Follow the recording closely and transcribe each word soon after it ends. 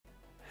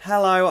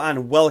Hello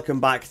and welcome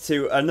back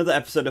to another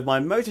episode of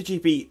my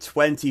MotoGP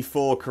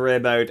 24 career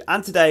mode,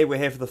 and today we're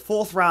here for the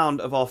fourth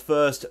round of our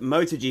first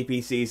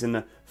MotoGP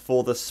season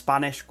for the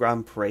Spanish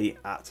Grand Prix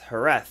at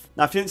Jerez.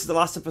 Now, if you didn't see the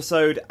last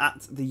episode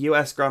at the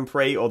US Grand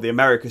Prix, or the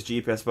America's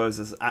GP I suppose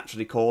as it's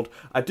actually called,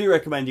 I do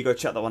recommend you go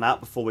check that one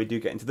out before we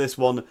do get into this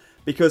one,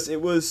 because it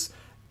was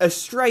a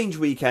strange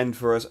weekend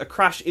for us, a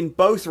crash in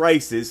both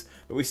races,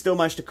 but we still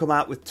managed to come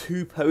out with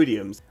two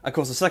podiums. Of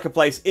course, a second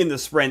place in the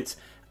sprint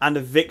and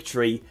a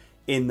victory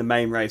in the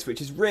main race, which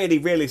is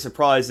really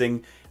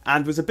surprising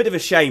and was a bit of a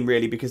shame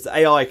really, because the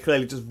AI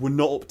clearly just were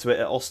not up to it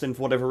at Austin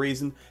for whatever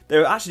reason. They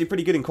were actually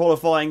pretty good in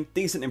qualifying,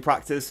 decent in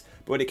practice,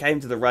 but when it came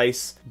to the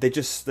race, they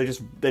just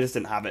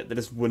didn't have it. They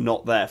just were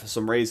not there for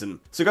some reason.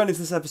 So going into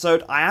this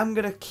episode, I am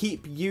going to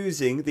keep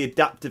using the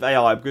adaptive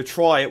AI. I'm going to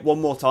try it one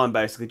more time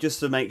basically, just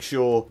to make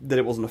sure that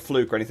it wasn't a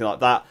fluke or anything like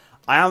that.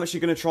 I am actually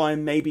going to try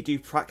and maybe do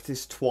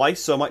practice twice,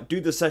 so I might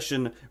do the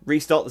session,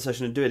 restart the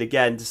session and do it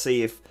again to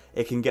see if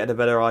it can get a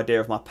better idea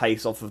of my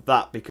pace off of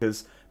that,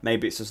 because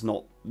maybe it's just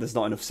not, there's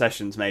not enough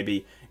sessions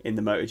maybe in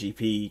the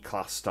MotoGP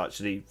class to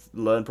actually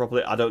learn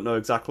properly. I don't know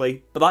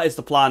exactly, but that is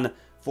the plan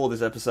for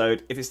this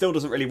episode. If it still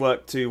doesn't really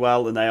work too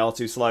well and they are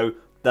too slow,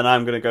 then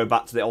I'm going to go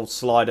back to the old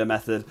slider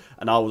method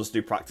and I will just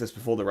do practice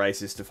before the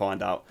races to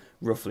find out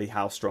roughly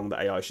how strong the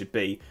AI should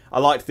be. I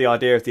liked the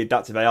idea of the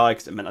adaptive AI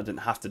because it meant I didn't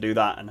have to do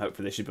that, and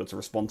hopefully they should be able to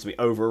respond to me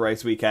over a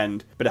race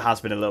weekend, but it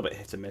has been a little bit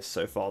hit and miss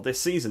so far this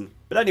season.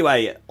 But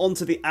anyway, on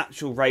to the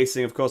actual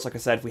racing. Of course, like I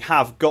said, we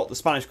have got the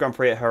Spanish Grand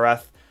Prix at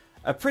Jerez,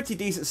 a pretty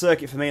decent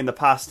circuit for me in the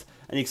past,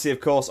 and you can see of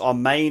course our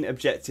main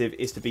objective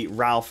is to beat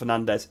Raul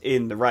Fernandez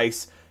in the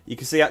race. You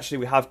can see actually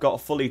we have got a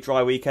fully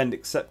dry weekend,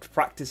 except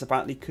practice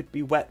apparently could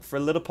be wet for a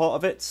little part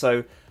of it,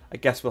 so I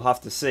guess we'll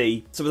have to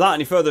see. So without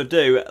any further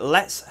ado,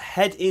 let's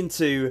head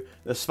into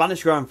the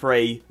Spanish Grand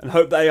Prix and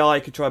hope the AI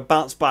can try and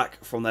bounce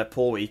back from their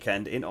poor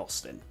weekend in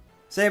Austin.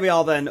 So here we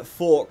are then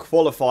for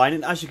qualifying,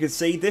 and as you can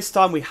see, this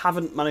time we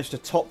haven't managed to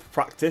top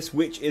practice,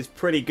 which is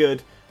pretty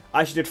good.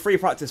 I actually did free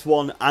practice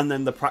 1 and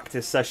then the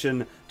practice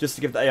session just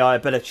to give the AI a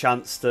better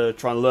chance to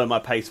try and learn my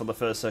pace on the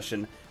first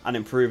session and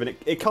improve, and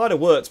it kind of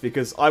worked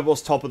because I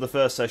was top of the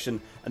first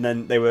session and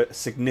then they were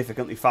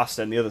significantly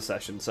faster in the other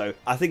session, so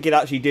I think it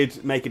actually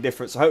did make a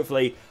difference. So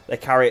hopefully they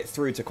carry it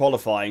through to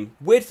qualifying.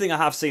 Weird thing I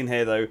have seen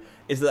here though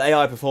is that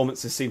AI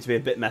performances seem to be a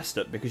bit messed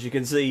up, because you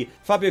can see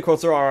Fabio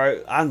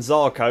Quartararo and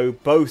Zarco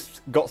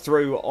both got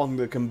through on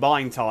the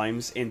combined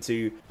times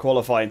into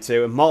qualifying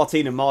 2, and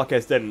Martin and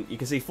Marquez didn't. You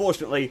can see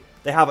fortunately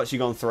they have actually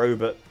gone through,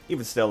 but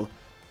even still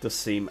does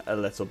seem a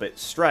little bit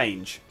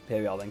strange. Here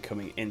we are then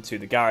coming into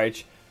the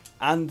garage,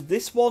 and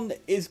this one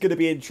is going to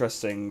be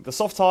interesting. The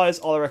soft tyres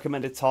are the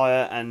recommended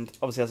tyre, and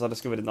obviously as I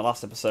discovered in the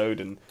last episode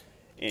and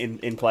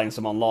in playing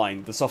some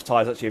online, the soft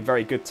tyre is actually a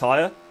very good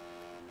tyre.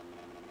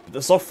 But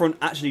the soft front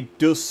actually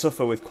does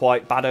suffer with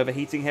quite bad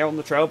overheating here on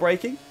the trail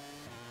braking.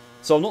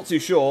 So I'm not too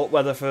sure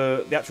whether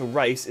for the actual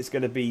race it's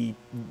going to be,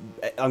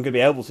 I'm going to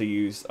be able to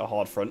use a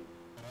hard front.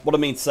 What I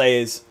mean to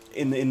say is,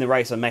 in the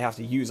race I may have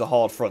to use a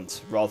hard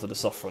front rather than a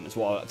soft front, is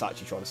what I was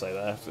actually trying to say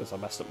there, because I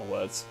messed up my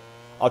words.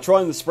 I'll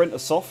try in the sprint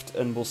as soft,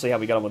 and we'll see how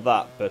we get on with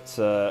that,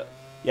 but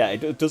yeah,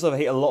 it does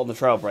overheat a lot on the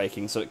trail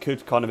braking, so it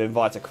could kind of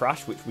invite a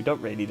crash, which we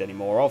don't really need any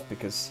more of,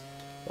 because,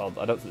 well,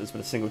 I don't think there's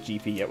been a single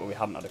GP yet where we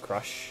haven't had a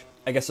crash.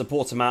 I guess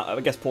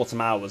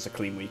Portimao was a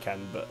clean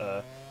weekend,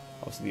 but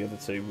obviously the other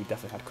two, we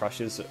definitely had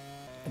crashes.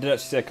 I did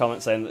actually see a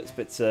comment saying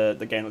that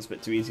the game looks a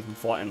bit too easy from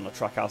fighting on the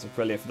track out of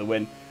Aprilia for the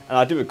win, and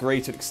I do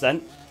agree to an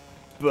extent,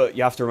 but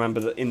you have to remember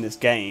that in this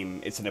game,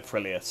 it's an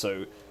Aprilia,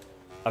 so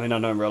I mean, I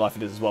know in real life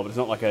it is as well, but it's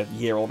not like a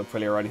year-old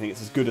Aprilia or anything.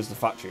 It's as good as the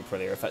factory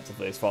Aprilia,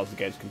 effectively, as far as the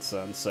game's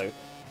concerned. So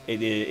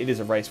it is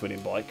a race-winning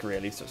bike,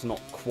 really, so it's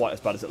not quite as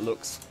bad as it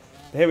looks.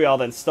 But here we are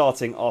then,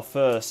 starting our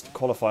first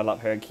qualifying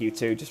lap here in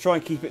Q2. Just try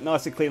and keep it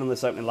nice and clean on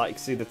this opening lap. You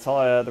can see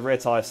the rear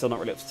tyre is still not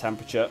really up to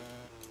temperature.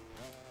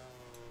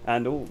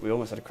 And, oh, we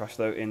almost had a crash,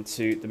 though,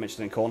 into the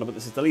Michelin corner, but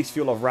this is the least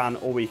fuel I've ran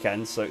all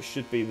weekend, so it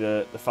should be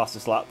the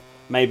fastest lap.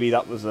 Maybe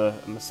that was a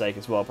mistake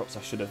as well. Perhaps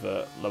I should have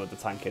lowered the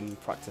tank in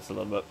practice a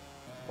little bit.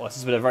 Well, this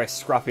has been a very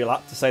scrappy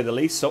lap, to say the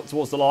least. So up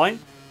towards the line.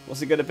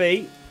 What's it going to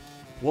be?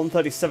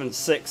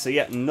 1:37.6, so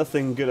yeah,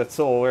 nothing good at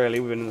all, really.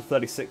 We've been in the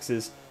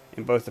 36s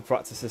in both the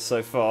practices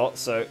so far,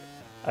 so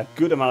a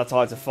good amount of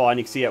time to find.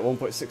 You can see at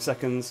 1.6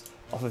 seconds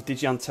off of Di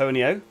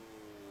Antonio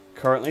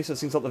currently, so it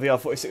seems like the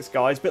VR46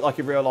 guys, a bit like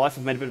in real life,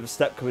 have made a bit of a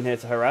step coming here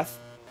to Jerez.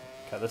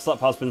 Okay, this lap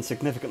has been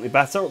significantly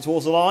better up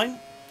towards the line.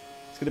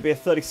 It's going to be a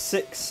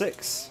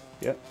 36.6.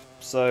 Yep,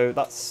 so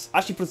that's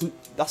actually,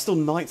 that's still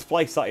 9th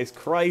place. That is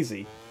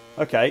crazy.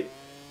 Okay,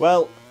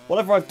 well,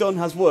 whatever I've done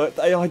has worked.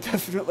 The AI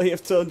definitely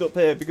have turned up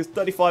here, because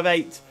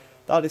 35.8,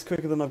 that is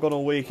quicker than I've gone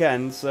all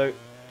weekend, so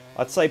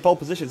I'd say pole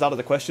position's out of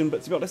the question,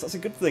 but to be honest, that's a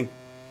good thing.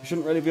 You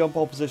shouldn't really be on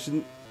pole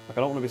position. Like,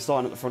 I don't want to be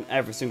starting at the front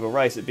every single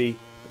race. It'd be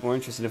a bit more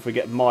interesting if we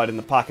get mired in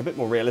the pack, a bit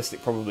more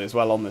realistic probably as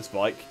well on this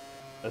bike.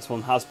 This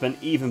one has been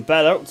even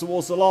better up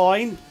towards the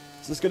line.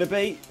 So it's going to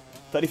be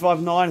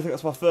 35.9, I think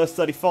that's my first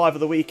 35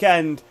 of the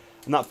weekend,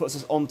 and that puts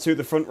us onto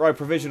the front row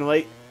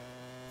provisionally.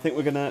 I think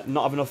we're going to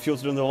not have enough fuel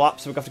to do another lap,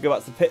 so we're going to have to go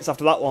back to the pits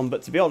after that one.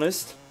 But to be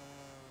honest,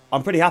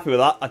 I'm pretty happy with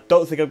that. I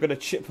don't think I'm going to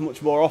chip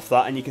much more off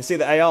that. And you can see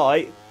the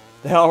AI,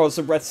 they are on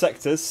some red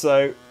sectors,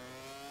 so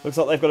looks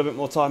like they've got a bit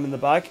more time in the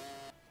bag.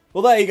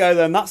 Well, there you go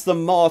then. That's the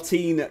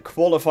Martin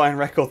qualifying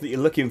record that you're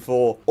looking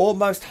for.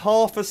 Almost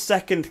half a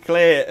second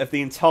clear of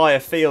the entire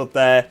field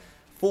there.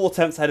 4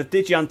 tenths ahead of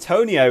Digi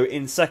Antonio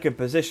in second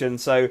position.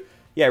 So,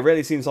 yeah, it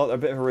really seems like a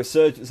bit of a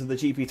resurgence of the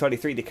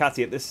GP23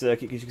 Ducati at this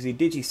circuit, because you can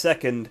see Digi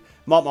second,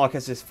 Marc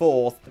Marquez is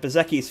fourth,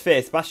 Bezzecchi's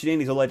fifth,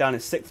 Bastianini's all the way down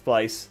in sixth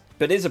place.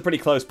 But it is a pretty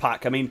close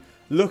pack. I mean,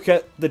 look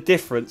at the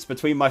difference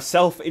between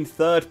myself in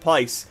third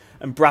place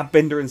and Brad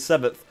Binder in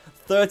seventh.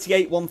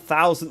 38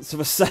 1,000ths of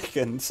a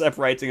second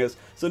separating us.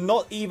 So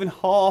not even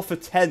half a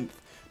tenth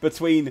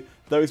between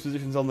those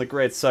positions on the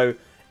grid. So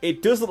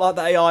it does look like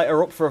the AI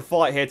are up for a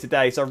fight here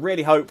today. So I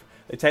really hope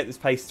they take this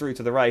pace through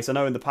to the race. I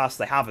know in the past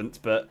they haven't,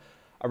 but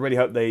I really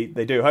hope they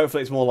do.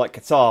 Hopefully it's more like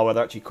Qatar, where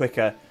they're actually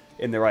quicker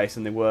in the race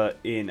than they were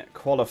in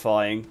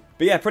qualifying.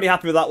 But yeah, pretty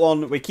happy with that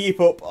one. We keep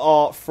up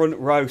our front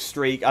row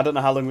streak. I don't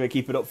know how long we're going to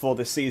keep it up for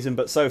this season,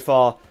 but so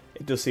far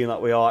it does seem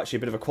like we are actually a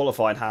bit of a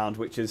qualifying hound,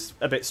 which is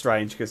a bit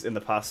strange because in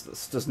the past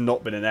it's just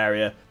not been an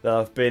area that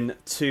I've been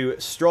too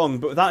strong.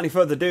 But without any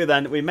further ado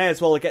then, we may as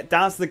well get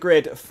down to the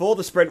grid for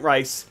the sprint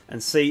race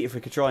and see if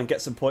we could try and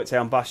get some points here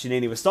on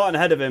Bastianini. We're starting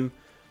ahead of him,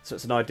 so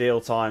it's an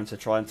ideal time to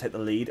try and take the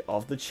lead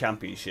of the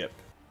championship.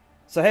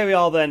 So here we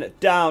are then,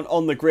 down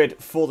on the grid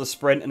for the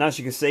sprint, and as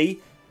you can see,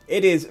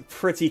 it is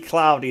pretty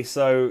cloudy,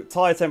 so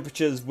tyre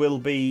temperatures will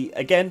be,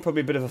 again,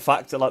 probably a bit of a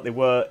factor like they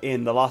were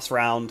in the last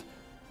round.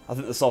 I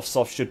think the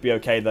soft should be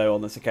okay though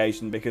on this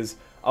occasion, because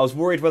I was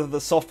worried whether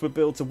the soft would be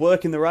able to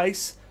work in the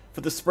race.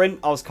 For the sprint,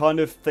 I was kind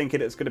of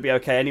thinking it's going to be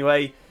okay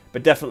anyway,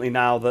 but definitely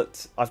now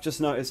that I've just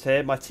noticed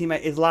here, my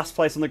teammate is last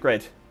place on the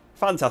grid.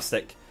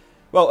 Fantastic.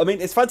 Well, I mean,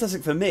 it's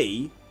fantastic for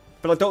me,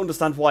 but I don't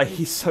understand why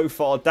he's so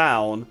far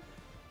down.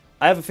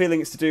 I have a feeling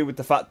it's to do with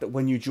the fact that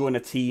when you join a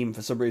team,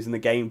 for some reason the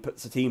game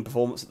puts the team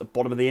performance at the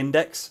bottom of the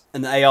index,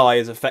 and the AI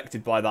is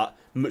affected by that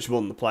much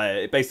more than the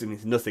player. It basically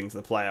means nothing to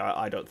the player,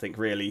 I don't think,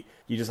 really.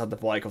 You just have the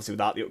bike, obviously,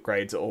 without the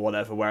upgrades or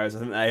whatever, whereas I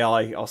think the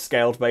AI are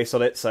scaled based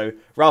on it, so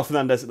Raul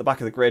Fernandez at the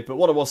back of the grid. But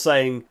what I was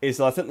saying is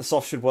that I think the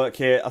soft should work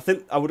here. I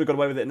think I would have got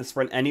away with it in the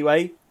sprint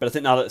anyway, but I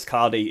think now that it's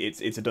cloudy,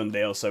 it's a done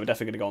deal, so we're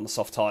definitely going to go on the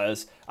soft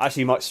tyres.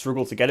 Actually, you might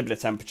struggle to get a bit of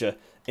temperature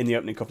in the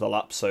opening couple of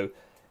laps, so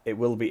it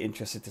will be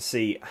interesting to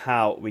see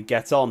how we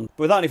get on. But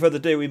without any further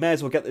ado, we may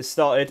as well get this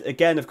started.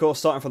 Again, of course,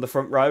 starting from the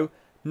front row.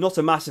 Not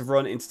a massive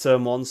run into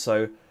turn 1,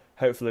 so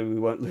hopefully we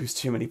won't lose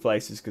too many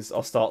places, because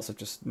our starts have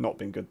just not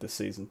been good this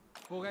season.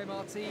 Jorge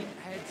Martin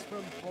heads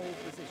from pole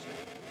position.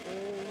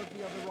 All of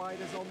the other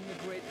riders on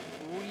the grid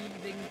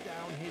breathing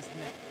down his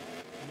neck.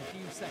 In a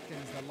few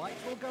seconds, the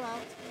lights will go out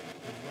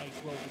and the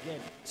race will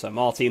begin. So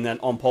Martin then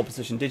on pole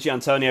position. Digi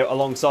Antonio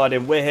alongside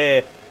him. We're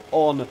here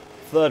on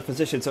third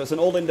position, so it's an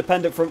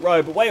all-independent front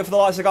row, but waiting for the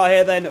lights to go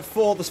here then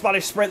for the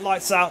Spanish sprint.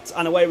 Lights out,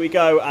 and away we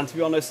go. And to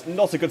be honest,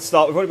 not a good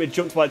start. We've already been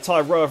jumped by an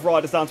entire row of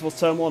riders down towards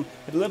turn 1.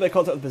 Had a little bit of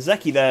contact with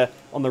Bezzecchi there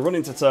on the run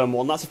into turn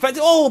 1. That's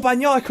effective. Oh,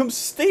 Bagnaia comes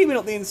steaming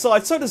up the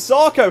inside. So does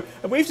Zarco,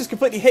 and we've just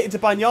completely hit into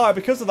Bagnaia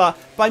because of that.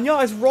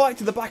 Bagnaia's right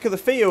to the back of the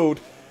field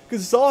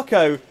because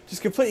Zarco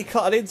just completely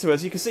clattered into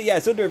us. You can see, yeah,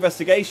 it's under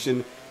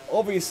investigation.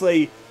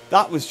 Obviously,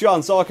 that was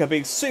John Zarco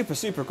being super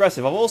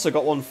aggressive. I've also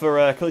got one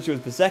for collision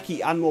with Bezzecchi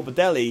and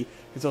Morbidelli,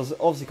 because I was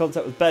obviously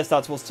contact with Bez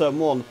down towards turn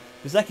 1.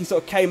 Bezzecchi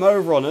sort of came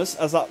over on us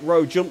as that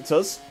row jumped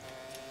us.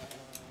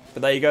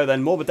 But there you go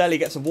then. Morbidelli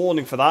gets a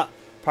warning for that,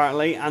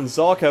 apparently. And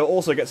Zarco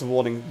also gets a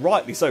warning,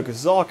 rightly so,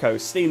 because Zarco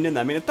steamed in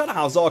there. I mean, I don't know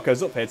how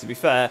Zarco's up here, to be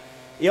fair.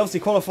 He obviously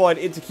qualified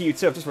into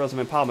Q2. I've just realised I'm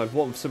in power mode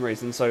 1 for some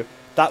reason, so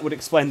that would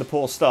explain the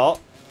poor start.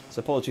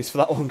 So apologies for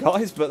that one,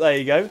 guys, but there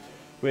you go.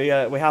 We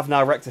have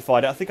now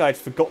rectified it. I think I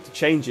forgot to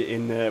change it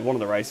in one of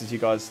the races. You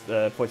guys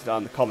pointed out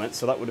in the comments,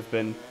 so that would have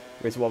been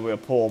the reason why we were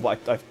poor.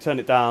 But I've turned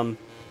it down.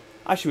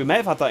 Actually, we may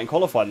have had that in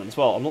qualifying then as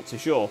well. I'm not too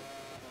sure.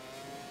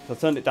 So I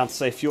turned it down to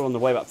save fuel on the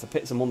way back to the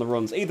pits and on the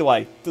runs. Either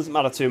way, doesn't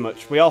matter too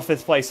much. We are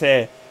 5th place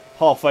here,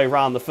 halfway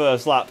round the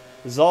first lap.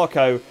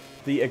 Zarco,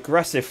 the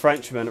aggressive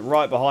Frenchman,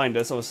 right behind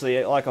us.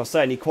 Obviously, like I was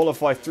saying, he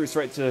qualified through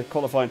straight to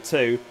qualifying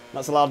 2.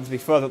 That's allowed him to be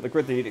further up the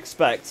grid than you'd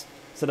expect,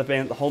 instead of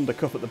being at the Honda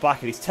Cup at the back,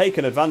 and he's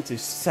taken advantage,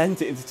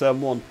 sent it into turn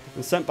 1,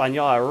 and sent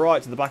Bagnaia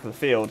right to the back of the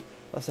field.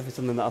 That's definitely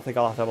something that I think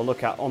I'll have to have a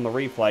look at on the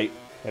replay.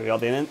 There we are,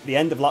 the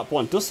end of lap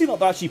 1. Does seem like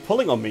they're actually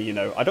pulling on me, you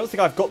know. I don't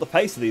think I've got the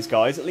pace of these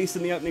guys, at least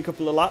in the opening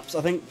couple of laps.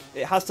 I think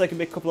it has taken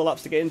me a couple of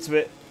laps to get into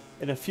it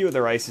in a few of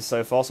the races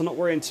so far, so I'm not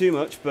worrying too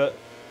much, but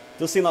it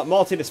does seem like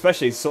Martin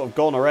especially is sort of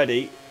gone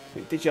already. I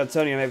think Digi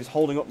Antonio maybe is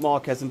holding up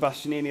Marquez and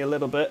Bastianini a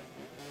little bit.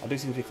 I do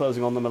seem to be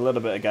closing on them a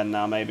little bit again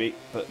now, maybe,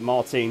 but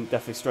Martin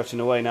definitely stretching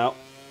away now.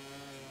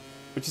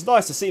 Which is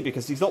nice to see,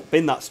 because he's not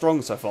been that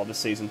strong so far this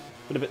season.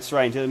 Been a bit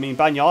strange. I mean,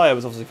 Bagnaia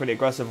was obviously pretty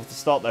aggressive at the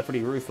start there,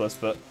 pretty ruthless,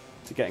 but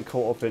to getting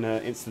caught up in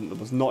an incident that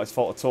was not his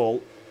fault at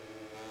all.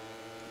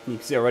 And you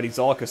can see already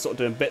Zarco sort of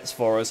doing bits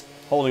for us,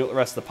 holding up the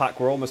rest of the pack.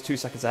 We're almost 2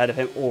 seconds ahead of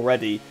him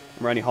already,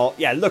 and we're only half.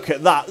 Yeah, look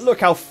at that.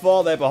 Look how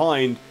far they're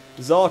behind.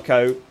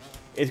 Zarco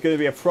is going to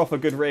be a proper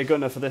good rear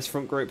gunner for this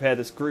front group here,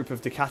 this group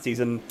of Ducatis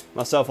and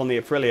myself on the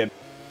Aprilia.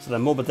 So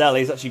then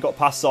Morbidelli's actually got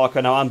past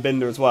Zarco now and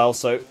Binder as well,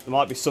 so there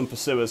might be some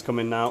pursuers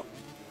coming now.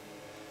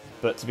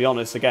 But to be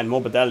honest, again,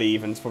 Morbidelli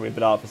even is probably a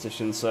bit out of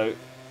position, so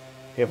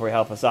he'll probably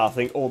help us out. I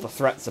think all the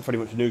threats are pretty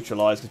much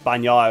neutralised, because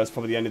Bagnaia was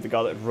probably the only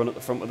guy that would run at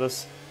the front with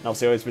us. And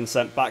obviously he's been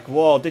sent back.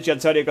 Whoa, Di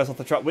Giannantonio goes off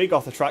the track, we go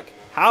off the track.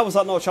 How was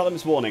that not a track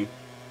limits warning?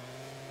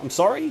 I'm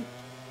sorry?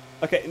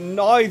 Okay,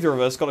 neither of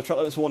us got a track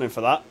limits warning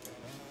for that.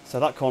 So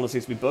that corner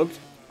seems to be bugged.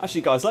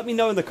 Actually, guys, let me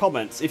know in the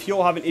comments if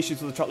you're having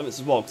issues with the track limits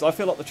as well, because I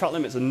feel like the track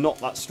limits are not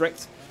that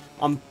strict.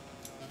 I'm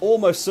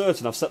almost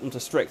certain I've set them to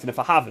strict, and if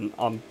I haven't,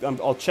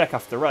 I'll check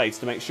after the race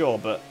to make sure,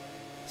 but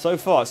so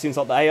far it seems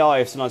like the AI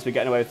have sometimes been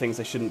getting away with things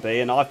they shouldn't be,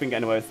 and I've been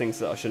getting away with things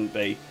that I shouldn't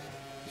be.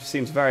 Which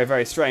seems very,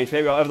 very strange. But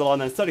here we are over the line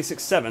then,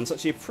 36.7, so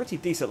actually a pretty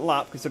decent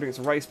lap considering it's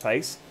a race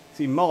pace.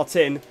 See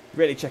Martin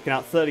really checking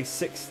out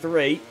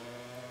 36.3.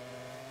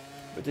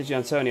 But Di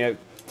Giannantonio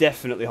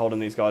definitely holding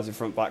these guys in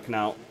front back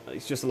now.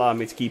 It's just allowing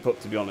me to keep up,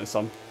 to be honest.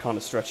 I'm kind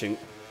of stretching.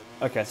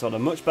 Okay, so on a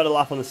much better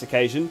lap on this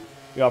occasion.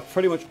 We are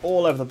pretty much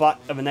all over the back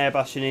of Enea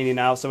Bastianini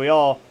now, so we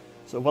are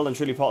sort of well and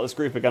truly part of this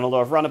group again, although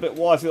I've ran a bit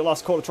wide through the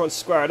last corner trying to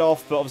square it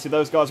off, but obviously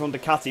those guys are on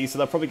Ducati, so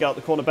they'll probably get out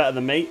the corner better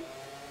than me.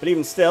 But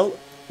even still,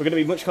 we're going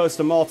to be much closer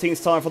to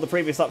Martin's time for the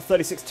previous lap.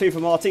 36.2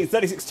 for Martin,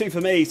 36.2 for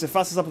me, so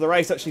fastest lap of the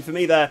race actually for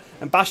me there.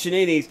 And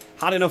Bastianini's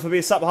had enough of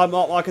being sat behind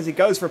Marc Marquez. He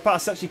goes for a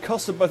pass. It actually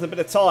cost them both a bit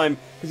of time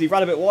because he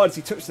ran a bit wide as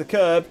he touched the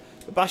curb.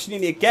 But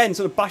Bastianini again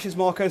sort of bashes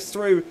Marquez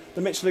through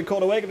the Michelin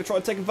corner. We're going to try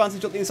and take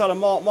advantage of the inside of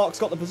Marc. Marc's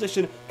got the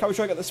position. Can we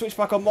try and get the switch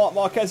back on Marc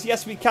Marquez?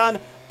 Yes, we can.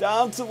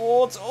 Down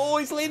towards... Oh,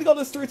 he's leading on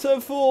us through turn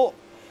 4.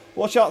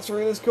 Watch out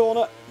through this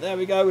corner. There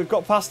we go. We've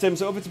got past him.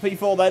 So up into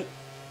P4 then.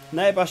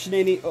 Now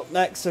Bastianini up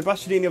next. So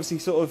Bastianini obviously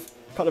sort of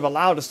kind of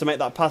allowed us to make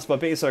that pass by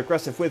being so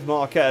aggressive with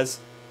Marquez.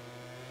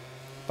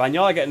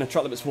 Bagnaia getting a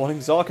track limits warning.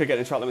 Zarco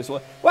getting a track limits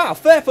warning. Wow,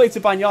 fair play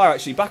to Bagnaia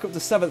actually. Back up to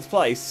 7th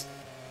place.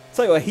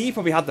 Tell you what, he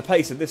probably had the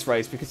pace in this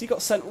race because he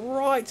got sent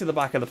right to the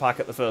back of the pack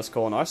at the first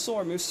corner. I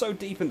saw him move so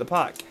deep in the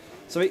pack.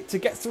 So to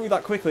get through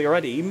that quickly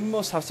already, he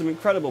must have some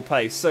incredible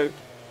pace. So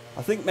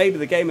I think maybe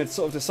the game had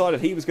sort of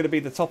decided he was going to be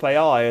the top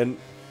AI, and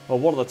well,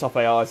 one of the top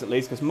AIs at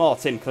least, because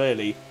Martin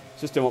clearly is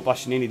just doing what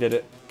Bastianini did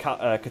at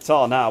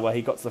Qatar now, where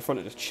he got to the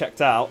front and just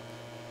checked out.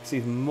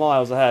 He's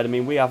miles ahead. I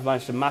mean, we have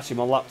managed to match him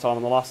on lap time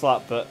on the last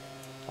lap, but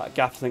that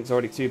gap I think is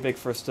already too big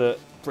for us to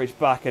bridge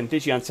back. And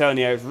Di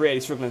Giannantonio is really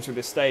struggling through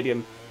this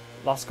stadium.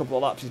 Last couple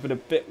of laps, he's been a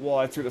bit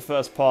wide through the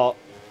first part,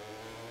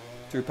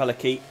 through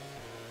Pelliquet.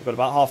 We've got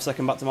about half a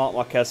second back to Marc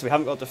Marquez, so we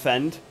haven't got to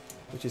defend,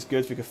 which is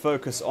good. So we can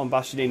focus on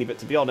Bastianini, but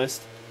to be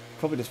honest,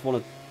 probably just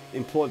want to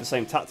employ the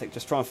same tactic,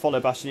 just try and follow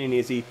Bastianini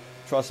as he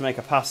tries to make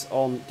a pass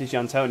on Di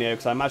Giannantonio,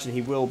 because I imagine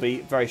he will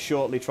be very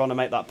shortly trying to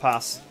make that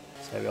pass.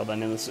 So here we are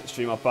then in the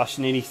slipstream of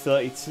Bastianini,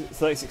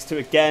 36.2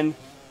 again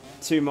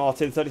to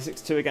Martin,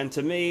 36.2 again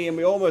to me, and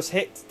we almost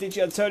hit Di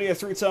Giannantonio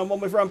through turn 1.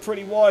 We've run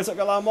pretty wide, so I'm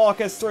going to allow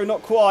Marquez through,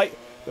 not quite.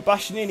 But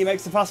Bastianini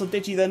makes the pass on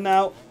Digi then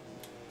now.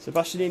 So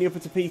Bastianini up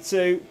into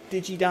P2,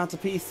 Digi down to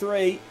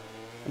P3.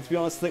 And to be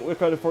honest, I think we're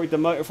going to probably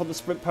demote from the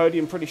sprint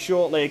podium pretty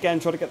shortly. Again,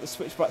 trying to get the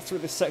switch back through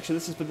this section.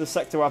 This has been the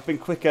sector where I've been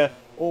quicker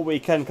all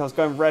weekend because I was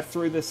going red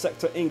through this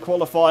sector in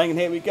qualifying. And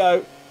here we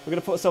go. We're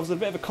going to put ourselves in a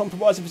bit of a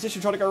compromising position,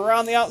 trying to go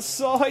around the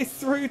outside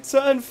through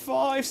turn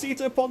 5.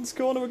 Sito Pons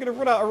corner. We're going to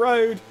run out of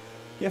road.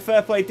 Yeah,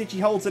 fair play. Digi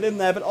holds it in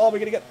there. But are we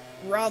going to get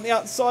around the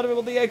outside of him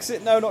on the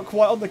exit? No, not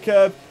quite on the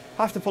curb.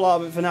 Have to pull out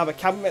of it for now, but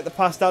can we make the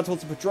pass down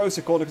towards the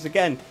Pedrosa corner? Because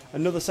again,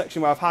 another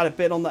section where I've had a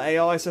bit on the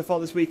AI so far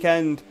this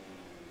weekend.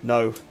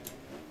 No,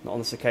 not on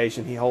this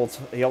occasion. He holds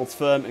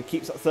firm and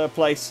keeps that 3rd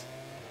place.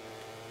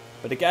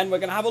 But again, we're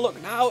going to have a look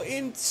now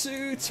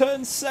into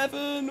turn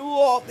 7.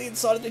 What? The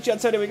inside of Di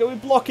Giannantonio. We're going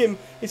to block him.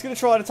 He's going to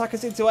try and attack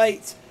us into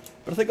 8.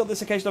 But I think on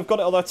this occasion I've got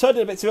it, although I turned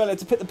it a bit too early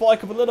to pick the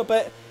bike up a little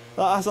bit.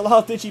 That has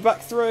allowed Digi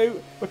back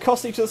through. We're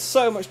costing each other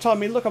so much time. I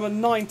mean, look, I'm a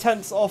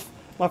 9/10 off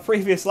my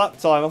previous lap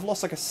time. I've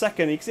lost like a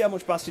second. You can see how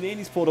much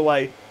Bastianini's pulled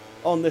away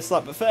on this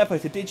lap. But fair play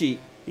to Digi.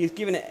 He's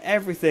given it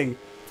everything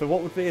for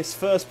what would be his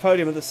first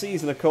podium of the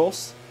season, of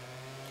course.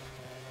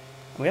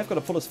 And we have got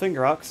to pull his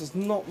finger out because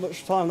there's not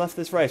much time left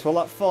this race. Well,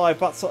 lap 5,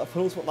 that's the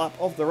penultimate lap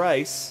of the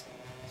race.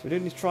 So we do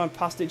need to try and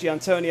pass Di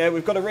Giannantonio.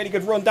 We've got a really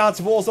good run down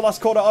towards the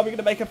last corner. Are we going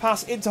to make a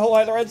pass into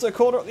Jorge Lorenzo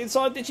corner at the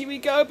inside? Digi, we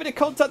go. A bit of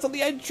contact on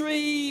the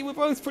entry. We're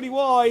both pretty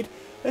wide.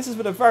 This has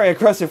been a very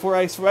aggressive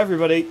race from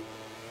everybody.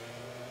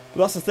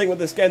 But that's the thing with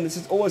this game, this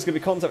is always going to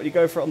be contact when you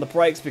go for it on the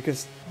brakes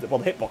because, well,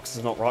 the hitbox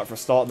is not right for a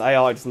start, and the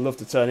AI doesn't love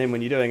to turn in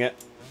when you're doing it.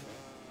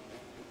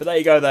 But there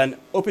you go then,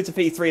 up into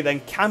P3 then.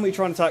 Can we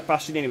try and attack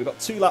Bastianini? We've got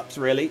 2 laps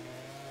really.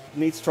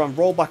 We need to try and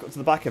roll back up to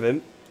the back of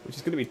him, which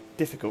is going to be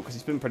difficult because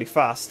he's been pretty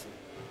fast.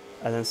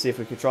 And then see if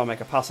we can try and make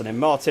a pass on him.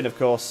 Martin, of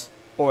course,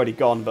 already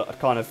gone, but I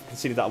kind of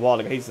conceded that a while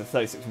ago. He's the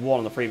 36.1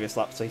 on the previous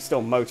lap, so he's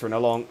still motoring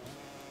along.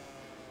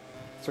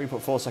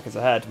 3.4 seconds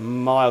ahead,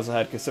 miles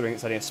ahead considering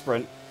it's only a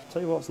sprint.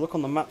 Tell you what, let's look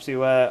on the map, see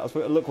where,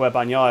 look where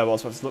Bagnaia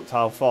was, let's look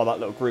how far that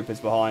little group is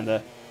behind.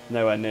 They're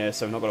nowhere near,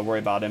 so we're not going to worry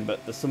about him.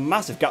 But there's some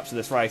massive gaps in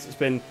this race. It's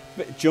been a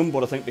bit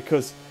jumbled, I think,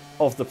 because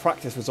of the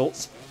practice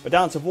results. We're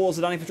down towards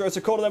the Danny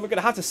Pedrosa corner, then we're going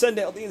to have to send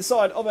it on the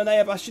inside of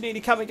Enea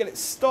Bastianini. Can we get it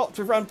stopped?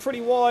 We've ran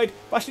pretty wide.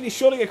 Bastianini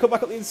surely going to come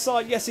back up the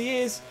inside. Yes, he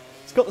is.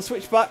 He's got the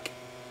switch back.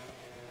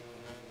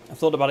 I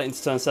thought about it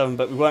into turn 7,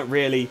 but we weren't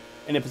really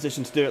in a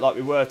position to do it like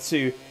we were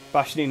to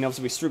Bastianini.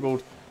 Obviously, we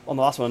struggled on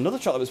the last one. Another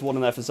shot that was won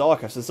in there for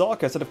Zarco. So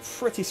Zarco's had a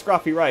pretty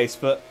scrappy race,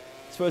 but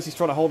I suppose he's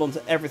trying to hold on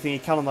to everything he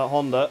can on that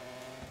Honda.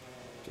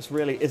 Just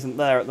really isn't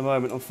there at the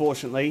moment,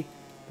 unfortunately.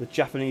 The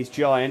Japanese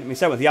giant. I mean,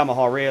 same with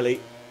Yamaha, really.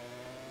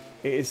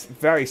 It is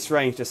very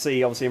strange to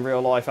see, obviously, in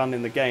real life and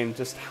in the game,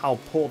 just how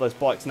poor those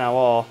bikes now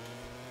are.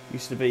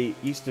 Used to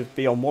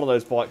be on one of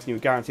those bikes and you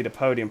were guaranteed a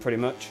podium, pretty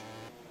much.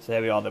 So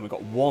there we are, then we've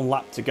got one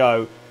lap to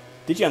go.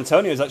 Digi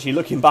Antonio is actually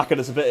looking back at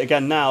us a bit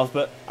again now,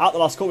 but at the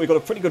last corner we've got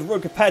a pretty good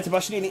run compared to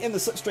Bastianini in the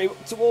slipstream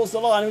towards the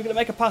line. We're going to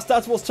make a pass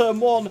down towards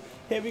turn 1.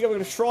 Here we go, we're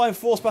going to try and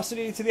force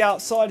Bastianini to the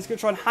outside. He's going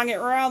to try and hang it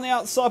around the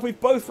outside. We've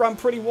both ran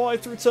pretty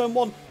wide through turn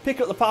 1,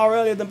 picking up the power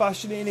earlier than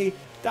Bastianini.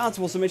 Down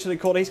towards the Michelin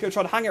corner, he's going to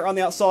try and hang it around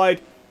the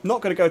outside.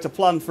 Not going to go to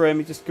plan for him,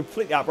 he just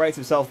completely outbrakes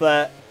himself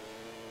there.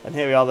 And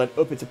here we are then,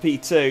 up into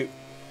P2.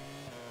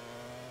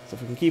 So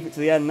if we can keep it to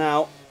the end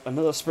now,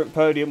 another sprint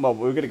podium. Well,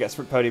 we were going to get a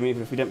sprint podium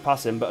even if we didn't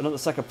pass him, but another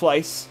second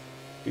place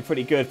be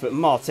pretty good. But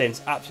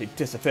Martin's absolutely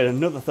disappeared.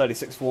 Another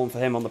 36-1 for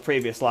him on the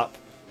previous lap.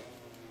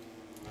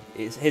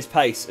 His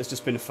pace has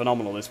just been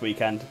phenomenal this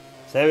weekend.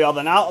 So here we are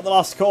then, out of the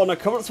last corner,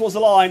 coming up towards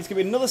the line. It's going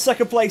to be another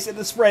second place in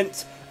the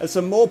sprint and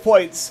some more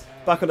points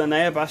back on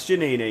Enea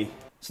Bastianini.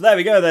 So there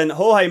we go then,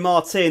 Jorge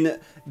Martin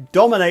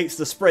dominates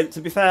the sprint. To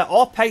be fair,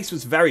 our pace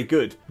was very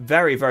good.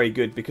 Very, very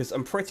good, because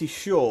I'm pretty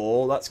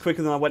sure that's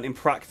quicker than I went in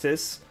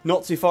practice.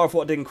 Not too far off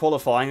what I did in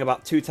qualifying,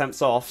 about 2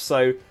 tenths off.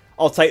 So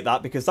I'll take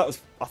that, because that was,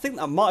 I think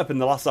that might have been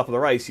the last lap of the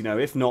race, you know.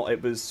 If not,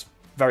 it was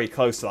very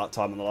close to that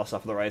time on the last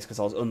lap of the race, because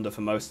I was under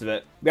for most of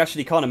it. We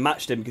actually kind of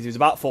matched him, because he was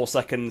about 4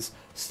 seconds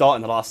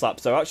starting the last lap.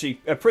 So actually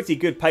a pretty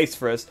good pace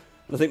for us.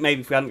 And I think maybe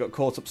if we hadn't got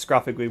caught up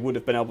scrapping, we would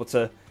have been able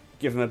to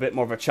give him a bit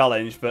more of a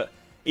challenge. But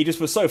he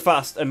just was so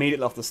fast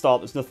immediately off the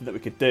start, there's nothing that we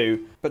could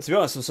do. But to be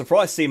honest, I'm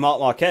surprised to see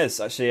Marc Marquez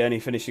actually only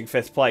finishing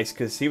 5th place,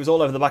 because he was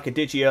all over the back of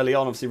Digi early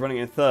on, obviously running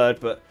in 3rd,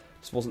 but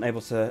just wasn't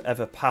able to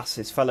ever pass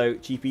his fellow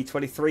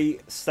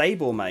GP23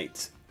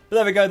 stablemate. But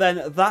there we go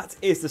then, that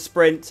is the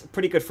sprint.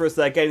 Pretty good for us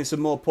there, gaining some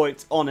more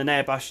points on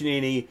Enea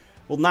Bastianini.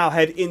 We'll now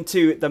head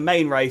into the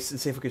main race and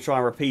see if we can try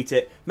and repeat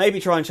it.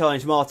 Maybe try and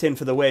challenge Martin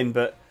for the win,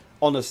 but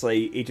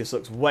honestly, he just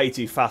looks way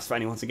too fast for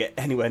anyone to get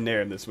anywhere near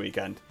him this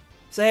weekend.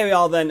 So here we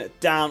are then,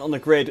 down on the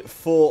grid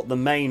for the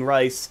main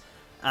race.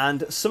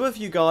 And some of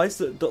you guys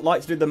that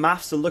like to do the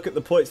maths and look at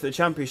the points for the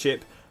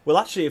championship will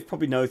actually have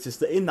probably noticed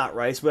that in that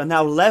race we're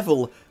now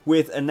level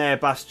with Enea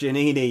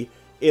Bastianini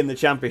in the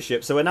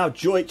championship. So we're now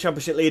joint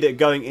championship leader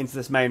going into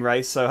this main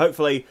race. So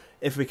hopefully,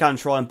 if we can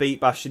try and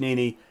beat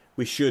Bastianini,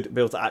 we should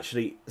be able to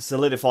actually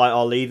solidify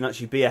our lead and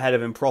actually be ahead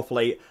of him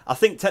properly. I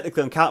think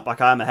technically on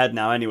countback I am ahead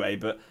now anyway,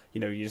 but you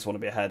know, you just want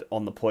to be ahead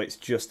on the points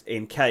just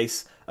in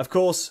case. Of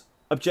course,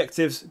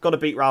 objectives, got to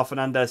beat Raul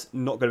Fernandez,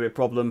 not going to be a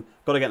problem.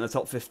 Got to get in the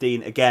top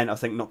 15, again, I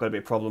think not going to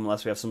be a problem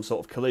unless we have some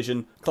sort of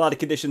collision. Cloudy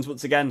conditions,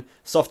 once again,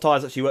 soft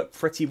tyres actually work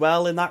pretty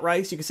well in that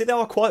race. You can see they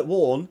are quite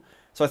worn,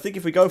 so I think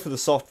if we go for the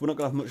soft, we're not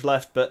going to have much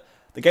left, but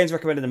the game's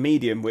recommended the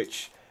medium,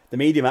 which the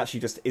medium actually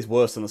just is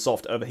worse than the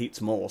soft,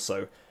 overheats more,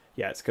 so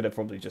yeah, it's going to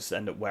probably just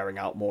end up wearing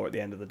out more at the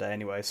end of the day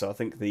anyway. So I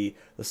think the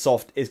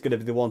soft is going to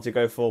be the one to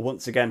go for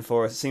once again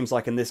for us. It seems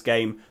like in this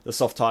game, the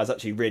soft tyre is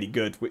actually really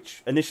good,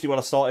 which initially when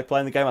I started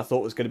playing the game, I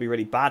thought was going to be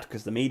really bad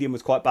because the medium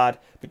was quite bad.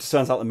 But it just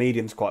turns out the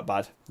medium's quite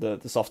bad. The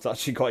soft's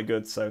actually quite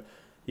good. So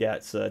yeah,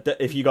 it's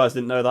if you guys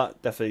didn't know that,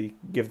 definitely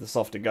give the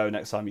soft a go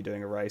next time you're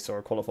doing a race or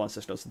a qualifying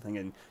session or something,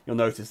 and you'll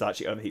notice that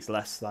actually overheats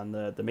less than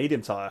the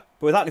medium tyre.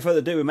 But without any further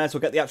ado, we may as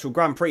well get the actual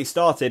Grand Prix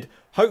started.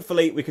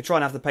 Hopefully, we could try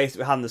and have the pace that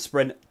we had in the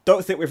sprint.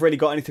 Don't think we've really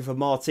got anything for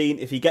Martin.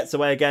 If he gets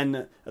away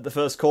again at the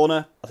first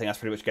corner, I think that's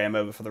pretty much game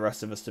over for the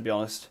rest of us, to be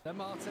honest. The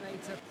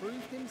Martinator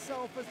proved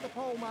himself as the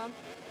pole man.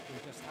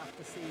 We just have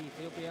to see if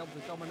he'll be able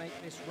to dominate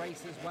this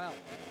race as well.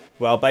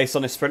 Well, based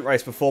on his sprint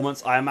race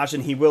performance, I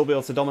imagine he will be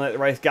able to dominate the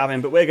race,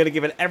 Gavin, but we're going to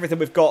give it everything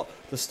we've got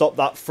to stop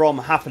that from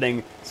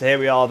happening. So here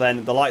we are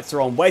then, the lights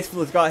are on, waiting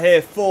for the guy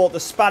here for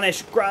the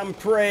Spanish Grand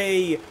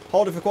Prix.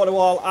 Holding for quite a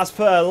while, as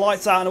per,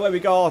 lights out and away we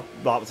go.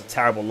 That was a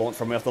terrible launch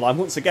from me off the line.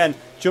 Once again,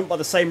 jumped by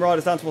the same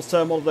riders down towards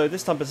turn 1, although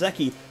this time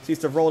Bezzecchi seems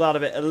to have rolled out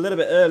of it a little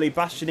bit early.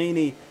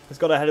 Bastianini has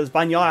got ahead as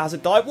Bagnaia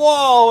hasn't dive.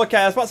 Whoa, okay,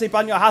 I was about to say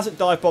Bagnaia hasn't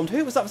dive bombed.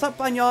 Who was that? Was that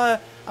Bagnaia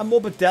and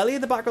Morbidelli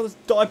in the background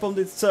that's dive bombed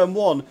into turn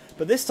 1?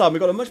 But this time we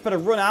got a much better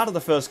run out of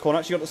the first corner.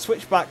 Actually got the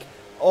switch back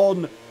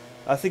on,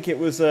 I think it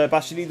was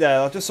Bastianini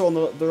there. I just saw on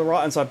the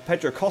right hand side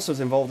Pedro Costa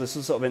was involved in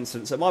some sort of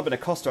incident. So it might have been a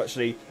Costa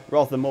actually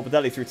rather than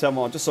Morbidelli through turn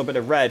 1. I just saw a bit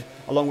of red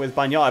along with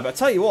Bagnaia. But I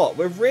tell you what,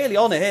 we're really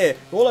on it here.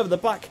 We're all over the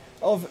back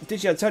of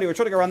DiGiantonio. We're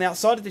trying to go around the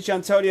outside of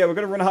DiGiantonio. We're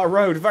going to run out of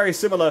road. Very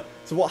similar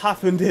to what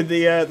happened in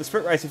the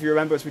sprint race, if you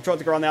remember, as we tried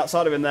to go around the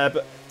outside of him there.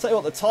 But tell you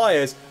what, the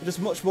tyres are just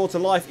much more to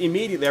life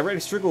immediately. I really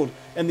struggled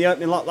in the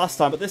opening lap last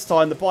time, but this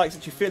time the bike's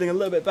actually feeling a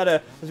little bit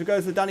better as we go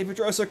to the Danny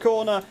Pedrosa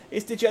corner.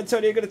 Is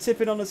DiGiantonio going to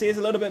tip in on us? He is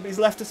a little bit, but he's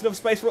left us enough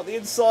space. We're at the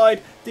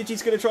inside.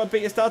 Digi's going to try and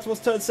beat us down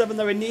towards turn 7,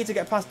 though. We need to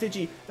get past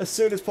Digi as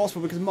soon as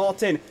possible because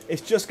Martin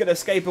is just going to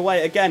escape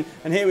away again.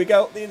 And here we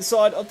go, up the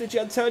inside of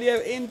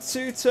DiGiantonio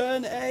into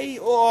turn 8.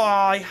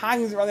 Oh, he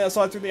hangs around the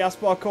outside through the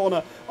Aspar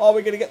corner. Are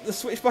we going to get the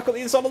switch back on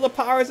the inside of the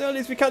power as early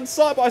as we can,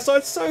 side by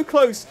side, so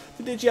close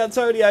to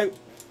DiGiantonio.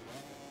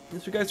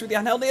 As we go through the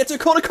Anhel near to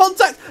corner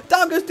contact,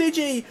 down goes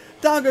Digi.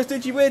 Down goes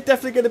Digi. We're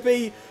definitely going to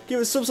be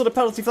given some sort of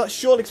penalty for that,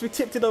 surely, because we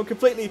tipped it on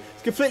completely.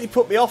 It's completely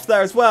put me off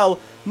there as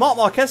well. Marc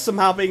Marquez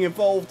somehow being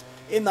involved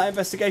in that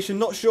investigation.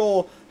 Not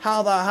sure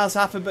how that has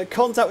happened, but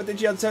contact with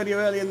DiGiantonio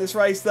early in this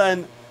race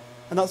then.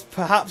 And that's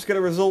perhaps going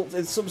to result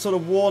in some sort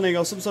of warning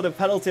or some sort of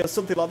penalty or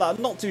something like that.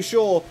 I'm not too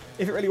sure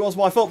if it really was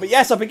my fault. But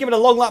yes, I've been given a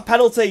long lap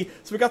penalty.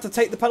 So we've got to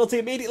take the penalty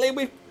immediately.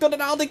 We've done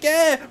an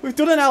Aldeguer. We've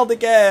done an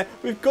Aldeguer.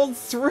 We've gone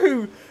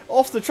through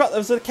off the track. There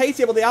was a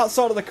KTM on the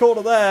outside of the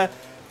corner there.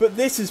 But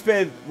this has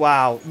been,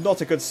 wow,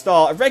 not a good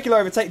start. A regular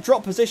overtake,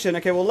 drop position.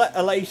 Okay, we'll let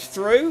Aleix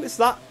through. Is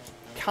that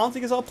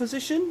counting as our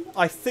position?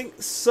 I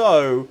think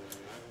so.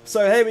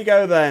 So here we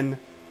go then.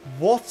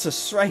 What a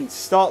strange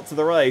start to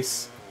the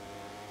race.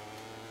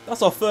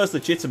 That's our first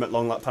legitimate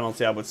long lap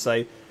penalty, I would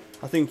say.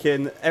 I think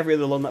in every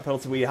other long lap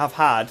penalty we have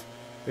had,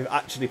 we've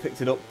actually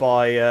picked it up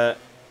by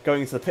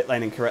going into the pit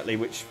lane incorrectly,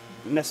 which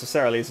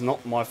necessarily is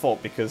not my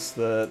fault because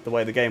the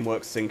way the game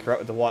works is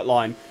incorrect with the white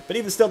line. But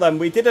even still, then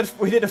we did a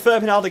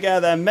Fermin Aldeguer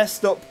there,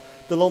 messed up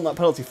the long lap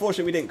penalty.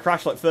 Fortunately, we didn't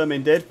crash like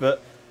Fermin did,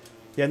 but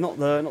yeah, not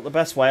the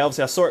best way.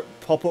 Obviously, I saw it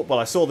pop up. Well,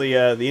 I saw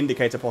the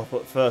indicator pop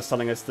up first,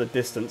 telling us the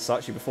distance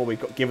actually before we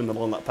got given the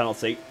long lap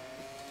penalty.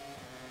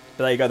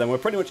 But there you go then, we're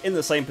pretty much in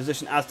the same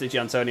position as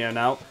DiGiantonio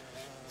now.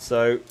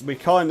 So we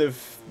got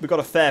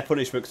a fair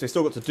punishment because we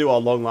still got to do our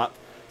long lap.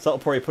 So that'll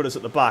probably put us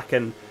at the back.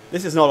 And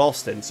this is not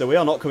Austin, so we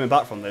are not coming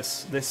back from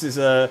this. This is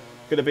going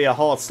to be a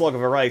hard slog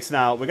of a race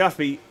now. We're going to have to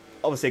be,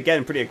 obviously,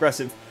 again, pretty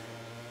aggressive.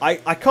 I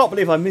can't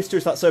believe I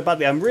misjudged that so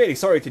badly. I'm really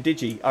sorry to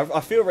Digi.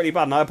 I feel really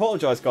bad, and I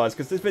apologise, guys,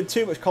 because there's been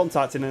too much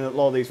contact in a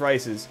lot of these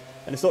races,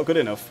 and it's not good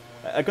enough.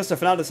 Augusto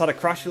Fernandez had a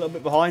crash a little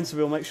bit behind, so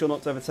we'll make sure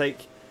not to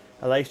overtake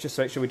Aleix, just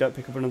to make sure we don't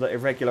pick up another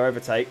irregular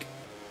overtake.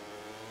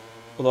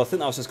 Although I think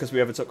that was just because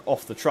we overtook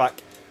off the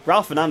track.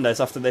 Raul Fernandez,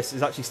 after this,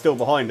 is actually still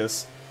behind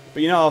us.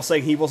 But you know, I was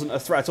saying he wasn't a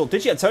threat at all.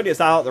 DiGiantonio's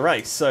now out of the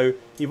race, so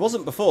he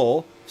wasn't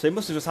before. So he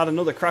must have just had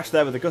another crash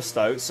there with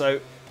Augusto. So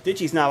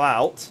Digi's now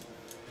out,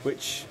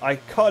 which I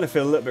kind of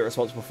feel a little bit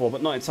responsible for,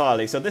 but not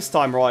entirely. So this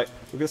time, right,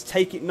 we're going to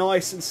take it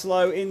nice and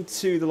slow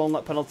into the long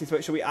lap penalty to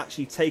make sure we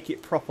actually take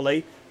it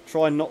properly.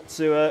 Try not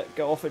to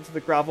go off into the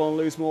gravel and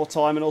lose more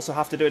time, and also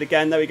have to do it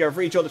again. There we go,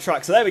 rejoin the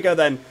track. So there we go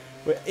then.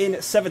 We're in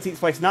 17th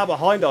place now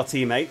behind our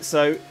teammate.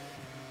 So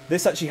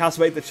this actually has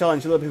made the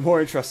challenge a little bit more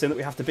interesting that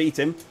we have to beat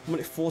him. I'm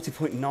at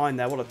 40.9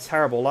 there. What a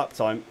terrible lap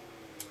time.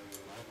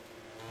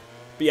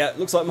 But yeah, it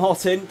looks like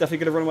Martin definitely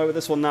going to run away with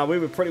this one now. We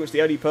were pretty much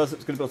the only person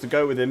that's going to be able to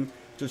go with him,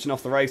 judging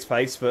off the race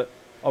pace. But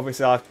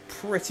obviously I've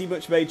pretty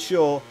much made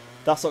sure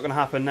that's not going to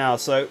happen now.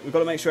 So we've got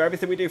to make sure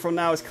everything we do from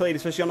now is clean,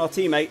 especially on our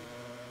teammate.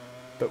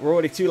 But we're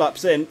already 2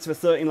 laps in to a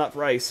 13-lap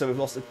race, so we've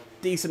lost a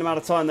decent amount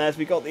of time there as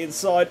we got the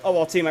inside of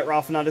our teammate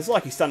Raul Fernandez,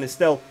 like he's standing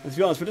still. And to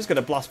be honest, we're just going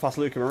to blast past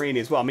Luca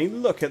Marini as well. I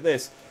mean, look at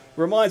this.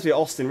 Reminds me of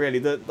Austin, really.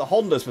 The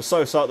Hondas were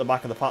so at the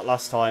back of the pack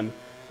last time,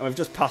 and we've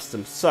just passed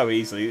them so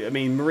easily. I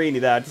mean, Marini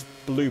there just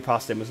blew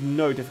past him. There's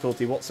no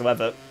difficulty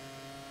whatsoever.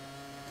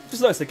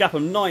 Just notice the gap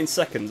of 9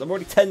 seconds. I'm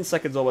already 10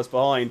 seconds almost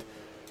behind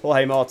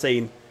Jorge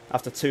Martin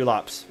after 2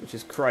 laps, which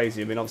is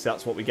crazy. I mean, obviously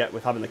that's what we get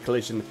with having the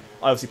collision.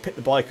 I obviously picked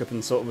the bike up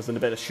and sort of was in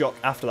a bit of shock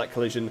after that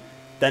collision.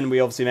 Then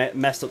we obviously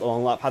messed up the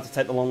long lap, had to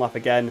take the long lap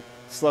again.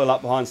 Slow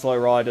lap behind slow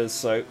riders,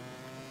 so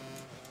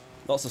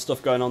lots of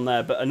stuff going on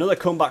there. But another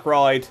comeback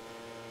ride.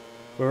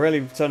 We're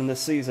really turning this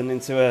season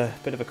into a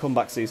bit of a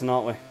comeback season,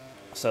 aren't we?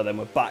 So then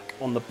we're back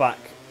on the back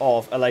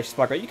of Aleix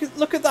Espargaro. You can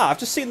look at that. I've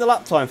just seen the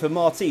lap time for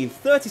Martin,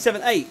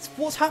 37.8.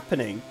 What's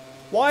happening?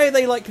 Why are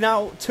they like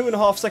now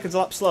 2.5 seconds a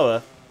lap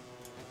slower?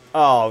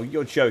 Oh,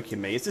 you're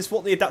joking me. Is this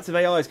what the adaptive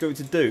AI is going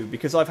to do?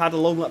 Because I've had a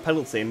long lap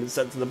penalty and it's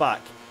sent to the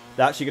back.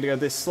 They're actually going to go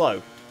this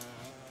slow.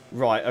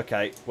 Right,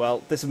 okay.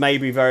 Well, this may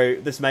very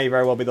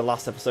well be the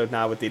last episode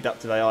now with the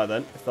adaptive AI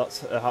then, if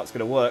that's how it's going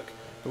to work.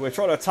 But we're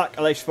trying to attack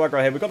Aleix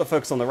Espargaro here. We've got to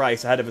focus on the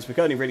race ahead of us. We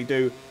can only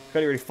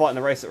really fight in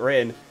the race that we're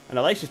in. And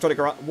Aleix is trying to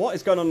go around. What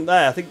is going on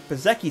there? I think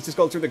Bezecchi's just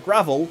gone through the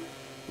gravel.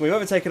 We've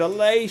overtaken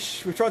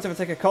Aleix. We've tried to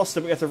overtake Acosta,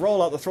 but we have to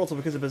roll out the throttle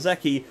because of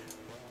Bezecchi.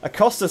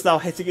 Acosta's now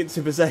hitting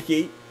into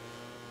Bezecchi.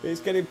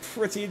 It's getting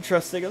pretty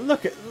interesting. And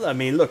look at,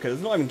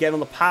 it's not even getting on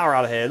the power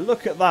out of here.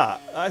 Look at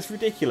that. That's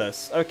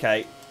ridiculous.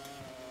 Okay.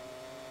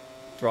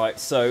 Right,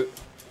 so it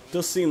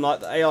does seem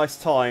like the AI's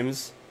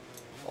times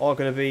are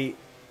going to be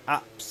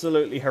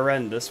absolutely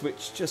horrendous,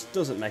 which just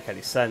doesn't make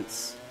any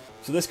sense.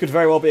 So this could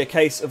very well be a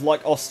case of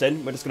like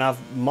Austin, we're just going to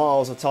have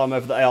miles of time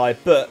over the AI,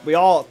 but we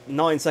are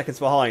 9 seconds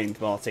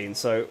behind Martin,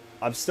 so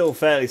I'm still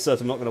fairly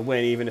certain I'm not going to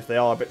win even if they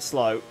are a bit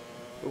slow.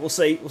 But we'll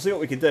see what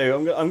we can do.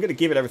 I'm going to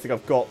give it everything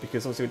I've got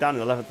because obviously we're down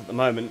in 11th at the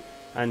moment,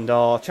 and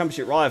our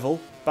championship rival,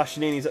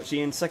 Bastianini's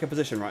actually in 2nd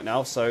position right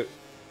now, so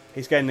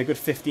he's getting a good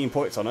 15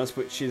 points on us,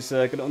 which is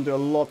going to undo a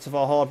lot of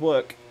our hard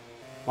work.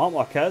 Marc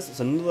Marquez, it's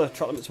another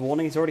track limits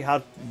warning. He's already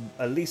had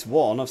at least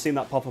one. I've seen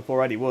that pop up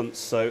already once,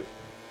 so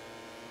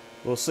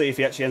we'll see if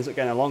he actually ends up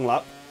getting a long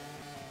lap.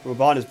 We're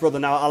behind his brother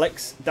now,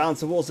 Alex, down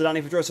towards the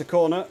Danny Pedrosa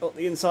corner. Up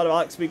the inside of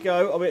Alex we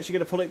go. Are we actually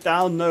going to pull it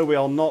down? No, we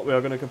are not. We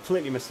are going to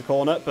completely miss the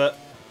corner, but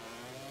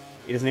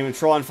he doesn't even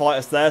try and fight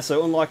us there,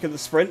 so unlike in the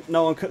sprint,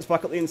 no one cuts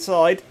back up the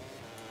inside.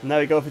 And there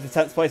we go up into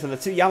 10th place, and the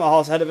 2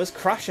 Yamahas ahead of us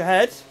crash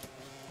ahead.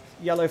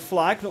 Yellow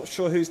flag, not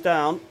sure who's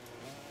down.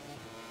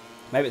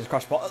 Maybe it's a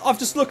crash spot. I've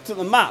just looked at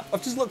the map.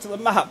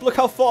 Look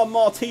how far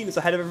Martin is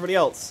ahead of everybody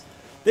else.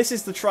 This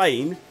is the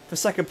train for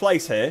 2nd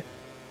place here.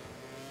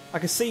 I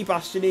can see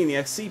Bastianini,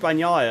 I see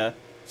Bagnaia.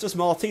 It's just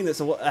Martin that's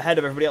ahead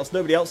of everybody else.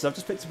 Nobody else. I've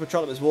just picked up a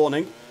track limits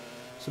warning.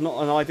 So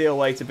not an ideal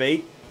way to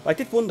be. But I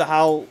did wonder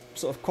how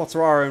sort of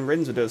Quartararo and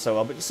Rins were doing so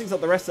well. But it just seems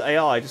like the rest of the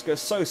AI just goes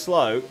so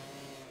slow.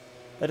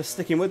 They're just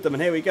sticking with them.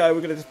 And here we go.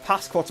 We're going to just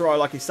pass Quartararo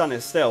like he's standing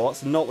still.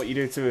 That's not what you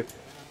do to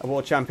a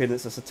world champion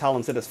that's as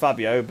talented as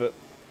Fabio. But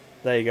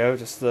there you go.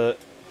 Just I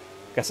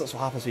guess that's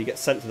what happens when you get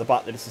sent to the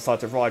back. They just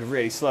decide to ride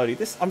really slowly.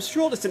 I'm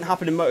sure this didn't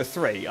happen in Moto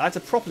 3. I had to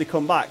properly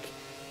come back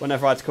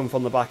whenever I had to come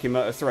from the back in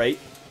Moto 3.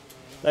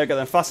 There we go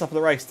then, fast up of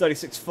the race,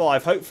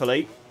 36.5.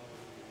 Hopefully,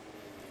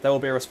 there will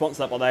be a response to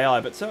that by the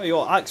AI. But tell you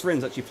what, Alex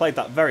Rins actually played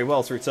that very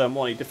well through turn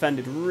 1. He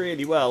defended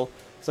really well.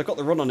 So I got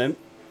the run on him.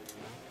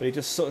 But he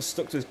just sort of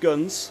stuck to his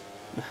guns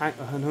and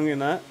hung in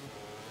there.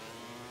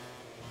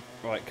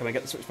 Right, can we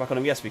get the switch back on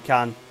him? Yes, we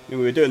can. I mean,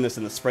 we were doing this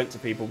in the sprint to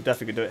people. We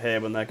definitely could do it here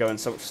when they're going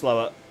so much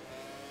slower.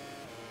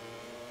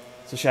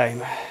 It's a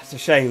shame. It's a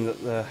shame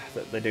that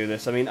they do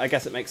this. I mean, I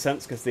guess it makes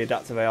sense because the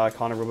adaptive AI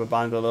kind of rubber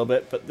banded a little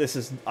bit, but this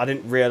is, I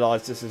didn't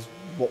realise this is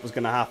what was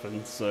going to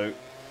happen, so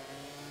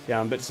yeah,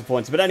 I'm a bit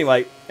disappointed. But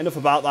anyway, enough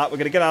about that. We're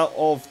going to get out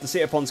of the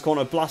Cedar Ponds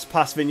corner, blast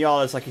past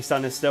Vinales like he's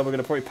standing still. We're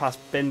going to probably pass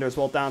Binder as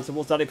well down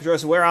towards Danny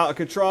Pedrosa. We're out of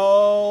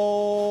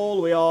control.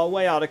 We are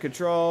way out of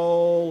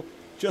control.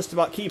 Just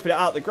about keeping it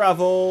out the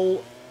gravel.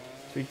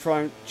 So we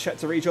try and check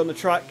to rejoin the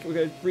track. We're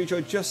going to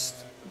rejoin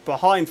just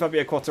behind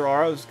Fabio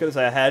Quartararo. I was going to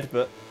say ahead,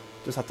 but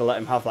just had to let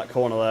him have that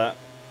corner there.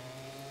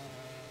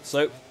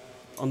 So,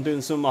 I'm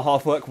doing some of my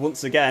hard work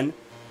once again.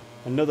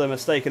 Another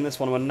mistake in this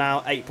one. We're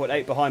now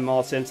 8.8 behind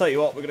Martin. Tell you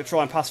what, we're going to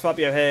try and pass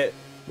Fabio here.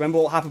 Remember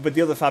what happened with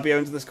the other Fabio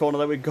into this corner,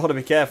 though? We've got to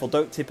be careful.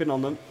 Don't tip in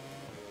on them.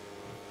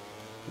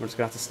 We're just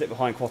going to have to stick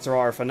behind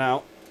Quartararo for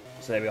now.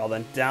 So there we are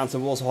then. Down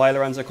towards Jorge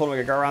Lorenzo corner. We're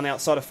going to go around the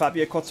outside of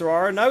Fabio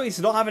Quartararo. No, he's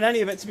not having any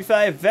of it, to be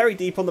fair. Very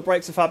deep on the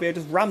brakes of Fabio.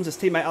 Just rams his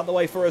teammate out the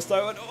way for us,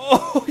 though. And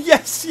oh,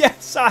 yes,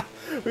 yes!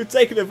 We've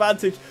taken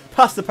advantage.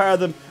 Past the pair of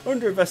them.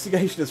 Under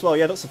investigation as well.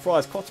 Yeah, not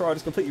surprised. Quartararo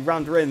just completely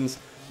rammed Rins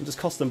and just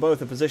cost them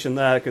both a position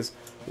there because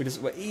we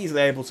just were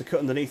easily able to cut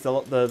underneath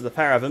the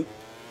pair of them.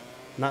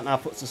 And that now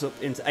puts us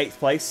up into 8th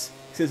place.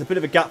 So there's a bit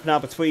of a gap now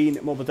between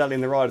Morbidelli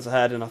and the riders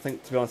ahead, and I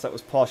think, to be honest, that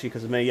was partially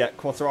because of me. Yeah,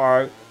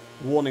 Quartararo,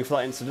 warning for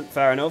that incident,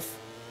 fair enough.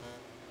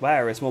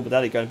 Where is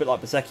Morbidelli going? A bit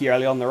like Bezzecchi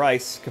early on in the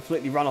race.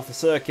 Completely ran off the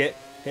circuit.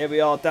 Here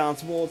we are down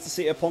towards the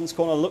Cedar Ponds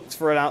corner. Looked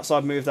for an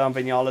outside move down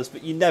Vinales,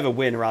 but you never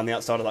win around the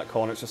outside of that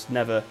corner. It's just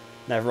never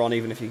on,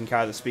 even if you can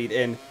carry the speed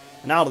in.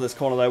 And out of this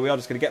corner, though, we are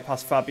just going to get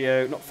past past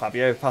Vinales.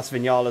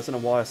 I don't know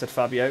why I said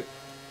Fabio.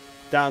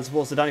 Down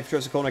towards the Danny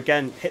Pedrosa corner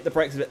again. Hit the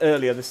brakes a bit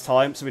earlier this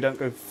time, so we don't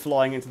go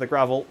flying into the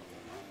gravel.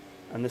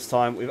 And this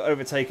time, we've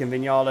overtaken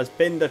Vinales.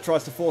 Binder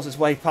tries to force his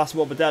way past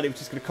Morbidelli,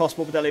 which is going to cost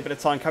Morbidelli a bit of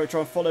time. Can we try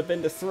and follow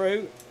Binder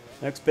through?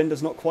 Next,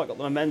 Binder's not quite got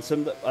the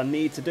momentum that I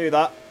need to do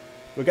that.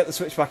 We'll get the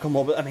switch back on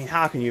Morbidelli. I mean,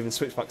 how can you even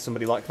switch back to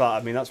somebody like that?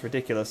 I mean, that's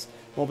ridiculous.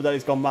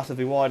 Morbidelli's gone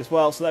massively wide as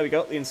well. So there we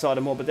go, the inside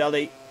of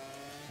Morbidelli.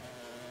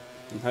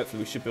 And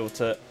hopefully we should be able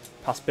to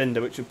pass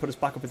Binder, which would put us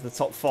back up into the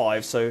top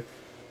 5. So,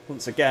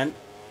 once again,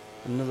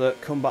 another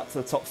comeback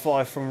to the top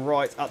 5 from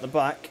right at the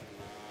back.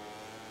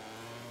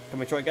 Can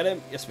we try and get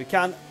him? Yes, we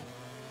can.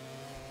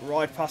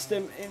 Ride past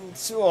him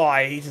into... Oh,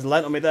 he just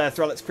lent on me there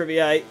through Alex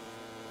Crivier.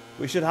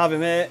 We should have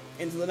him here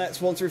into the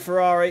next one through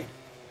Ferrari.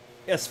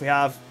 Yes, we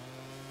have.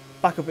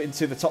 Back up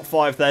into the top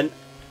 5 then.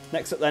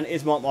 Next up then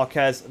is Marc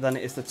Marquez. Then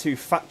it is the 2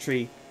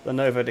 factory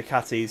Lenovo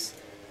Ducatis.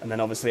 And then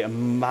obviously a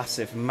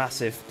massive,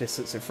 massive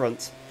distance in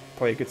front.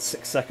 Probably a good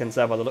 6 seconds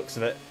there by the looks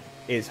of it.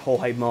 Is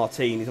Jorge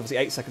Martin. He's obviously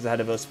 8 seconds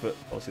ahead of us, but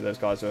obviously those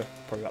guys are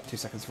probably about 2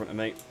 seconds in front of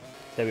me.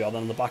 There we are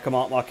then on the back of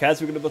Marc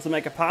Marquez. We're going to be able to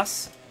make a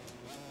pass.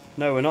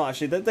 No, we're not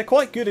actually. They're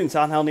quite good in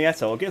San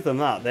Nieto. I'll give them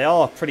that. They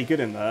are pretty good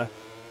in there.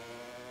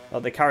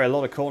 They carry a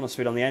lot of corner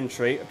speed on the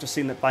entry. I've just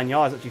seen that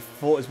Bagnaia has actually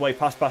fought his way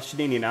past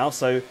Bastianini now,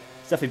 so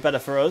it's definitely better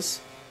for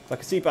us. I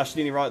can see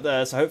Bastianini right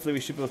there, so hopefully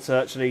we should be able to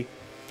actually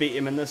beat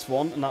him in this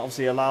one, and that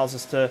obviously allows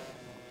us to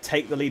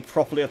take the lead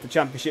properly of the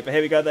championship. But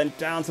here we go then,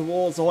 down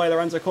towards the Jorge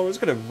Lorenzo corner. We're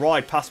just going to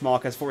ride past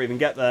Marquez before we even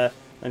get there.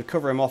 and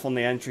cover him off on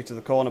the entry to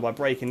the corner by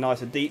braking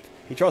nice and deep.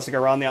 He tries to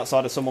go around the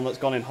outside of someone that's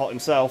gone in hot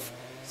himself,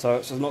 so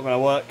it's just not going to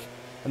work.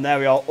 And there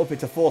we are, up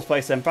into 4th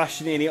place then.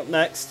 Bastianini up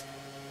next.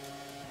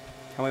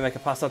 Can we make a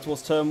pass out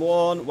towards turn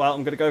 1? Well,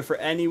 I'm going to go for it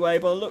anyway,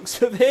 by the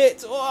looks of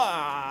it.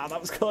 Ah, that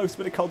was close,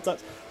 bit of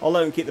contact. I'll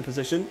let him keep the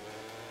position.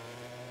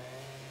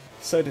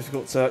 So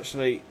difficult to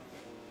actually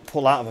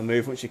pull out of a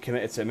move once you're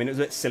committed to. I mean, it was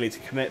a bit silly to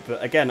commit,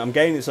 but again, I'm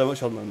gaining so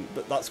much on them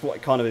that that's what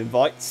it kind of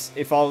invites.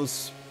 If I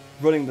was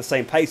running the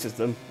same pace as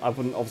them, I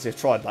wouldn't obviously have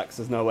tried that, because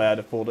there's no way I'd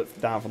have pulled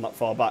it down from that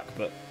far back,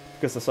 but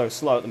because they're so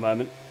slow at the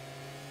moment,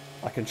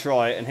 I can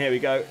try it. And here we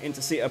go,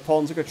 into Cito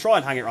Pons. I'm going to try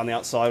and hang it around the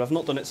outside. I've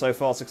not done it so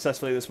far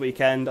successfully this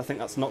weekend. I think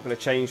that's not going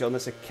to change on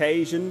this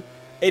occasion.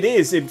 It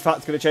is, in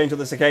fact, going to change on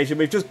this occasion.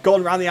 We've just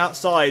gone around the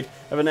outside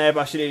of an Air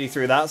Bastianini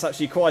through that. It's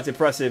actually quite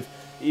impressive,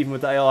 even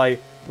with the AI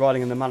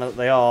riding in the manner that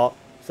they are.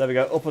 So there we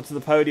go, up onto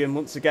the podium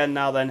once again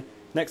now then.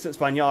 Next to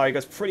Spaniari,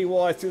 goes pretty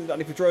wide through the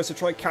Danny Pedrosa,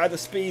 try and carry the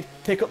speed,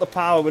 pick up the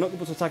power. We're not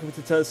able to attack him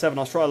into turn 7.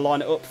 I'll try to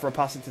line it up for a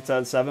pass into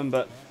turn 7,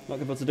 but not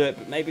able to do it.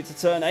 But maybe to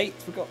turn 8.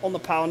 We got on the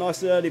power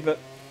nice and early, but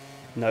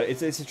no,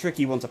 it's a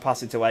tricky one to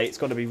pass into 8. It's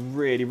got to be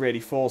really, really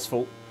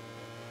forceful.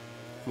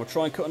 We'll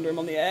try and cut under him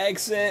on the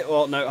exit.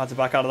 Well, no, I had to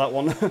back out of that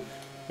one.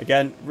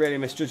 Again, really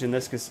misjudging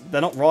this, because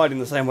they're not riding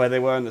the same way they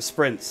were in the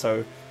sprint,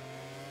 so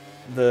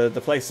the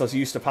place I was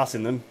used to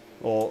passing them,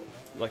 or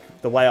like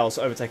the way I was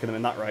overtaking them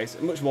in that race,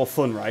 a much more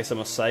fun race, I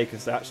must say,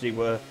 because they actually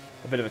were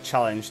a bit of a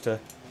challenge to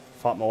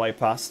fight my way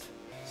past.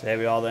 So here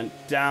we are then,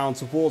 down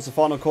towards the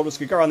final corner. So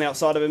we go around the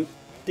outside of him,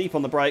 deep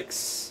on the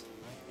brakes,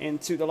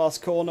 into the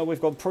last corner.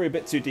 We've gone probably a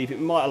bit too deep. It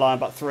might align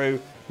back through.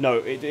 No,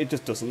 it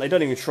just doesn't. They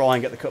don't even try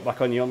and get the cut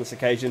back on you on this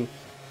occasion.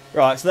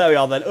 Right, so there we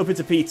are then, up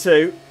into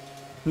P2.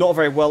 Not a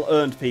very well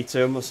earned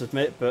P2, I must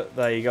admit, but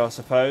there you go, I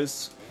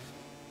suppose.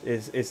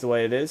 Is the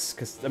way it is,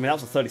 because I mean that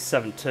was a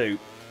 37.2.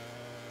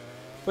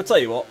 But tell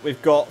you what,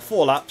 we've got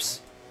 4 laps.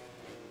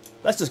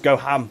 Let's just go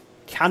ham.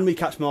 Can we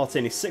catch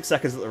Martin? He's 6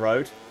 seconds at the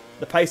road.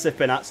 The pace they've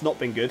been at's not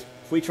been good.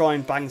 If we try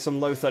and bang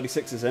some low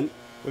 36s in,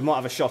 we might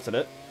have a shot at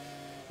it.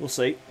 We'll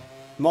see.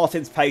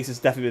 Martin's pace has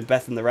definitely been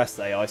better than the rest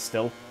of the AI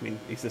still. I mean,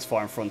 he's this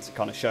far in front, it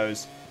kind of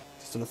shows.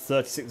 Just on a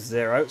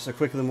 36.0, so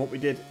quicker than what we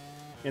did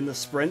in the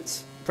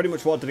sprint. Pretty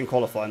much what I did in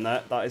qualifying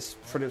there. That is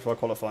pretty much my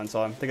qualifying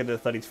time. I think I did a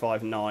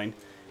 35.9 in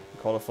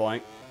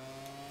qualifying.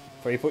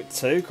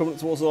 3.2 coming up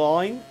towards the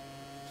line.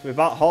 So we're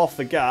about half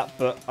the gap,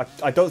 but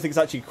I don't think it's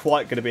actually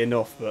quite going to be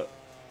enough, but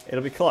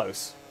it'll be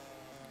close.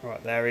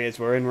 Right, there he is.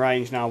 We're in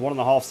range now,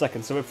 1.5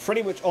 seconds. So we're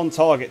pretty much on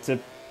target to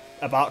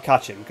about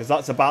catch him, because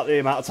that's about the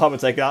amount of time we're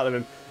taking out of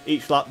him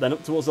each lap. Then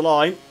up towards the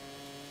line.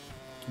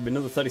 It'll be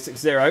another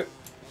 36.0.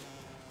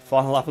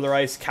 Final lap of the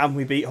race. Can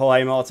we beat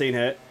Jorge Martin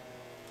here?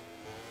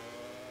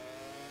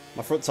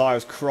 My front tyre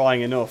is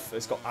crying enough.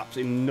 It's got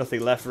absolutely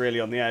nothing left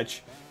really on the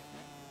edge.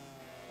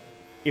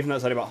 Even though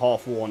it's only about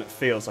half worn, it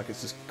feels like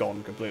it's just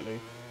gone completely.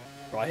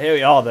 Right, here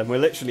we are then. We're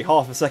literally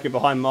half a second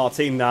behind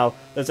Martin now.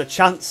 There's a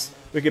chance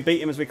we could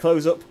beat him as we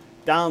close up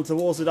down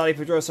towards the Danny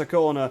Pedrosa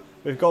corner.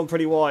 We've gone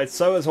pretty wide.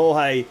 So has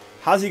Jorge.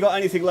 Has he got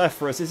anything left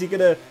for us? Is he going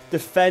to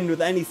defend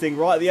with anything?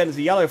 Right at the end is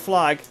a yellow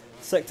flag.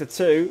 Sector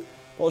 2.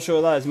 Not sure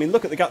what that is. I mean,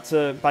 look at the gap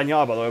to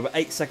Bagnaia, by the way. We're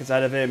 8 seconds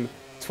ahead of him.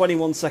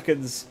 21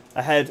 seconds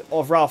ahead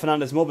of Raul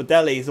Fernandez.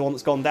 Morbidelli is the one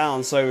that's gone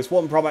down. So as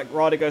one Promac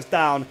rider goes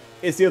down,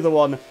 is the other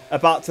one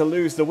about to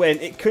lose the win.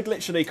 It could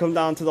literally come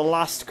down to the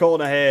last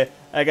corner here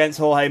against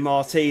Jorge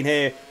Martin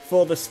here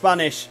for the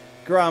Spanish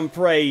Grand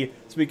Prix.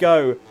 As we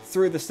go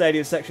through the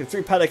stadium section,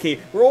 through Pelicky.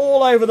 We're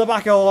all over the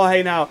back of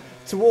Jorge now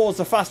towards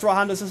the fast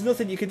right-handers. There's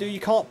nothing you can do. You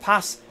can't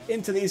pass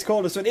into these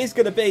corners. So it is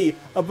going to be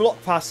a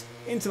block pass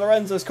into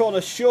Lorenzo's corner,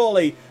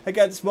 surely,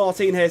 against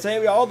Martin here. So here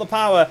we are on the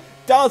power.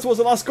 Down towards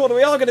the last corner.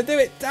 We are going to do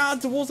it. Down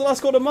towards the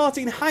last corner.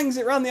 Martin hangs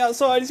it around the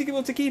outside. Is he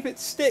able to keep it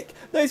stick?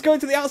 No, he's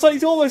going to the outside.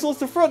 He's almost lost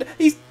the front.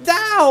 He's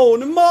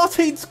down.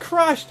 Martin's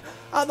crashed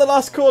at the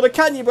last corner.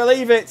 Can you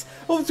believe it?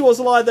 Up towards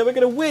the line there. We're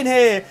going to win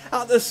here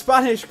at the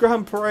Spanish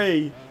Grand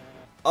Prix.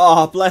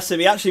 Oh, bless him.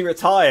 He actually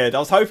retired. I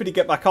was hoping he'd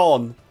get back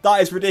on.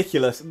 That is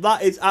ridiculous.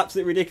 That is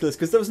absolutely ridiculous,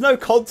 because there was no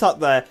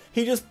contact there.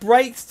 He just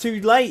braked too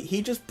late.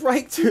 He just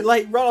braked too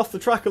late, ran off the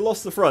track and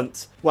lost the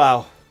front.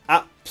 Wow.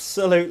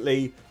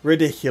 Absolutely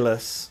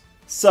ridiculous.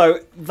 So,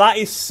 that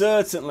is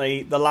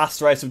certainly the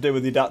last race I'm doing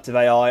with the Adaptive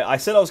AI. I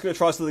said I was going to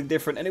try something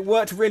different, and it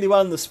worked really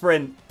well in the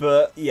sprint.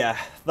 But, yeah,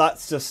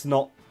 that's just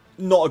not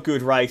a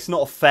good race.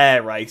 Not a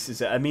fair race, is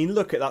it? I mean,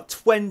 look at that.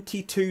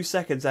 22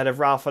 seconds ahead of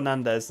Raul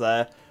Fernandez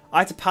there. I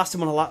had to pass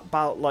him on a lap,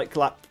 about like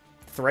lap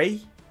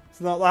 3,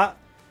 something like that.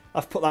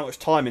 I've put that much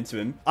time into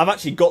him. I've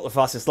actually got the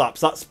fastest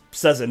laps. That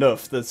says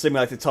enough. The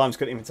simulated times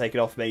couldn't even take it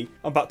off me.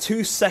 I'm about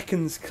 2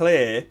 seconds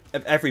clear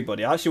of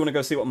everybody. I actually want to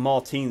go see what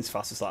Martin's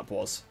fastest lap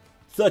was.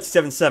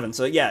 37.7.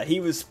 So yeah, he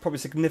was probably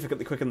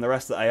significantly quicker than the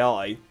rest of the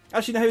AI.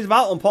 Actually, no, he was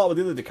about on par with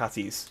the other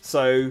Ducatis.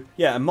 So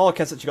yeah, and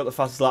Marquez actually got the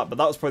fastest lap, but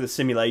that was probably the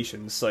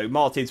simulations. So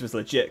Martin's was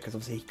legit, because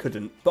obviously he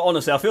couldn't. But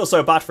honestly, I feel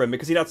so bad for him,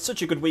 because he'd had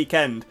such a good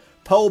weekend.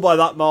 Pole by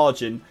that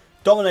margin.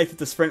 Dominated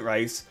the sprint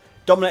race.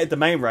 dominated the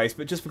main race,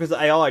 but just because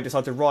the AI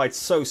decided to ride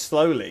so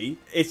slowly,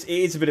 it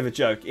is a bit of a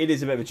joke. It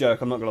is a bit of a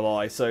joke, I'm not going to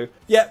lie. So,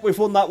 yeah, we've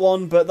won that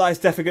one, but that is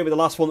definitely going to be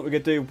the last one that we're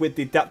going to do with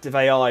the adaptive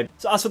AI.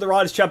 So, as for the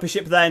Riders'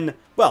 Championship then,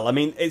 well, I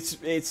mean, it's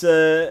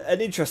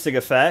an interesting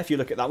affair if you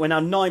look at that. We're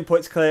now 9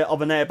 points clear of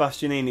Enea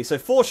Bastianini. So,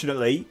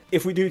 fortunately,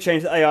 if we do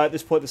change the AI at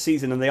this point of the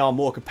season and they are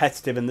more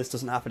competitive and this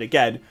doesn't happen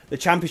again, the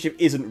championship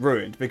isn't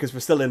ruined because we're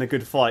still in a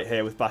good fight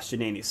here with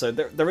Bastianini. So,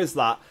 there is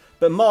that.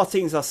 But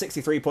Martin's are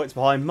 63 points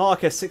behind,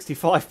 Marquez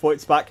 65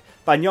 points back,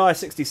 Bagnaia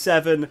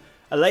 67,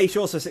 Aleix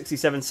also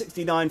 67,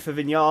 69 for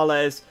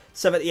Viñales,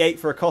 78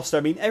 for Acosta.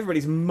 I mean,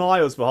 everybody's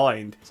miles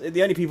behind. So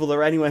the only people that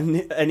are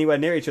anywhere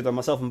near each other are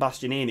myself and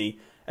Bastianini.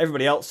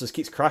 Everybody else just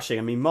keeps crashing.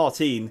 I mean,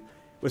 Martin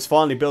was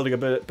finally building a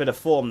bit of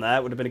form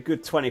there. Would have been a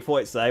good 20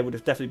 points there. Would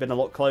have definitely been a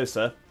lot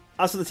closer.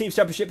 As for the Team's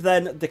Championship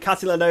then,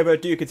 Ducati Lenovo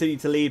do continue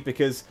to lead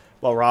because,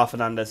 well, Raul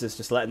Fernandez is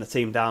just letting the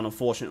team down,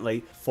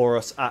 unfortunately, for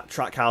us at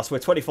Trackhouse. We're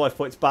 25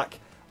 points back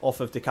off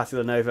of Ducati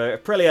Lenovo.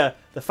 Aprilia,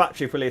 the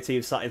factory Aprilia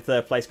team, sat in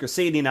 3rd place.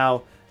 Grassini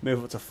now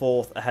move up to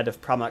 4th, ahead of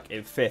Pramac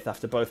in 5th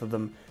after both of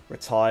them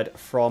retired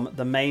from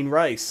the main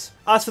race.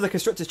 As for the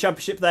Constructors'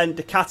 Championship then,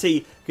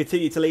 Ducati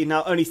continue to lead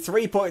now, only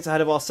 3 points ahead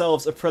of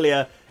ourselves.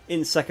 Aprilia in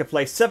 2nd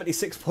place,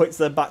 76 points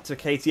then back to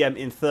KTM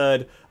in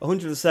 3rd,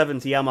 107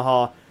 to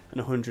Yamaha, and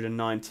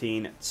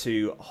 119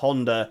 to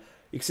Honda.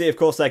 You can see, of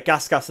course, their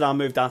gas now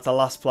moved down to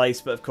last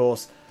place, but of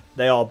course,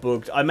 they are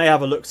bugged. I may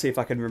have a look, see if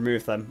I can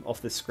remove them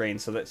off this screen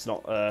so that it's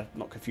not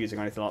confusing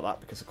or anything like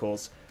that, because, of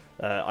course,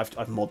 I've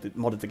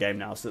modded the game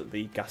now so that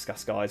the gas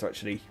guys are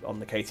actually on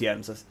the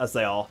KTMs as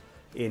they are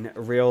in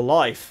real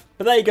life.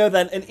 But there you go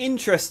then, an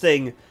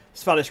interesting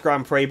Spanish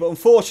Grand Prix, but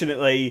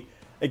unfortunately,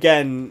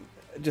 again,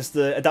 just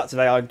the adaptive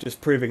AI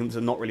just proving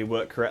to not really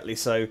work correctly,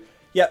 so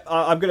yeah,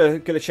 I'm gonna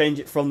change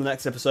it from the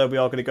next episode. We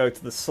are going to go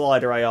to the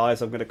slider AI,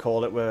 as I'm going to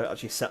call it. We'll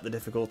actually set the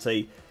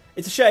difficulty.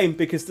 It's a shame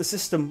because the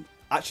system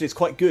actually is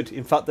quite good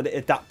in fact that it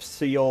adapts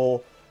to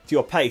your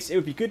pace. It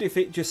would be good if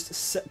it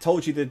just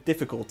told you the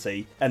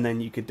difficulty and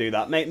then you could do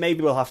that.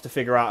 Maybe we'll have to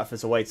figure out if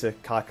there's a way to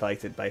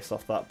calculate it based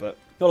off that, but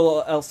not a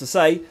lot else to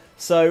say.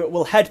 So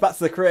we'll head back to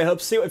the Career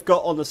Hub, see what we've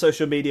got on the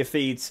social media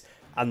feeds,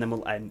 and then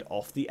we'll end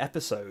off the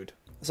episode.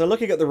 So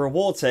looking at the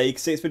rewards here, you can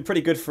see it's been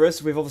pretty good for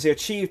us. We've obviously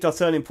achieved our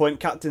turning point,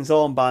 Captain's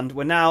Armband.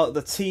 We're now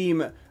the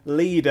team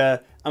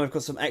leader, and we've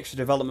got some extra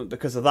development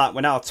because of that.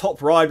 We're now a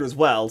top rider as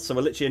well, so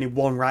we're literally only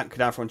 1 rank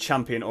down from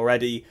champion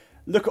already.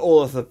 Look at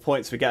all of the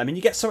points we get. I mean,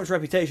 you get so much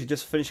reputation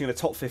just for finishing in the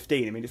top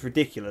 15. I mean, it's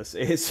ridiculous.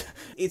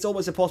 It's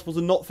almost impossible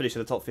to not finish in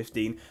the top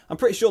 15. I'm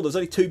pretty sure there's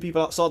only 2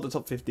 people outside the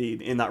top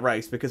 15 in that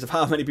race because of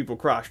how many people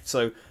crashed.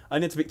 So I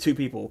need to pick 2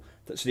 people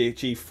that actually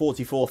achieve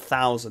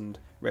 44,000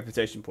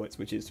 reputation points,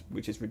 which is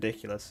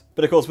ridiculous.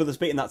 But of course, with us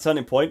beating that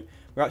turning point,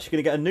 we're actually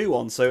going to get a new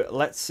one. So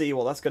let's see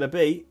what that's going to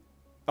be.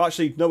 Oh,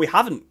 actually, no, we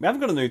haven't. We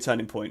haven't got a new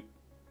turning point.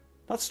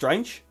 That's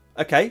strange.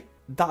 Okay,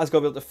 that has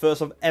got to be the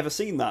first I've ever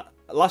seen that.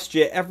 Last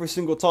year, every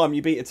single time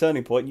you beat a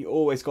turning point, you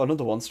always got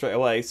another one straight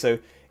away. So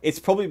it's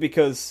probably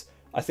because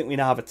I think we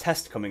now have a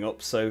test coming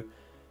up. So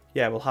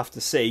yeah, we'll have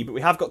to see. But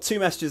we have got 2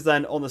 messages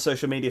then on the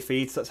social media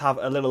feeds. Let's have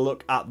a little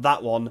look at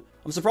that one.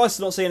 I'm surprised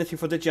to not see anything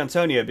for Digi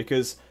Antonio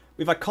because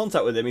we've had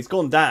contact with him. He's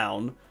gone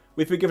down.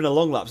 We've been given a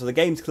long lap, so the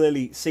game's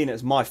clearly seen it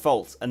as my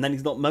fault. And then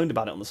he's not moaned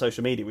about it on the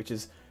social media, which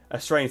is a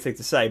strange thing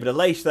to say. But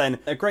Aleix then,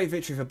 a great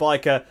victory for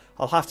Biker.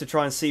 I'll have to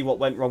try and see what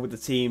went wrong with the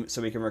team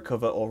so we can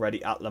recover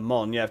already at Le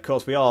Mans. Yeah, of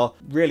course, we are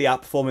really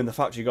outperforming the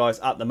factory guys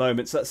at the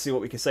moment. So let's see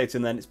what we can say to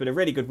them then. It's been a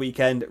really good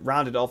weekend,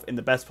 rounded off in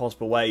the best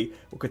possible way.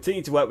 We'll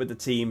continue to work with the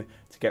team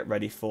to get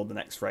ready for the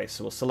next race.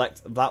 So we'll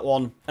select that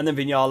one. And then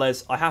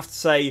Viñales, I have to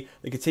say,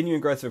 the continuing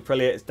growth of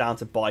Aprilia is down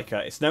to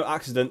Biker. It's no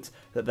accident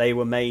that they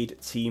were made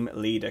team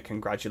leader.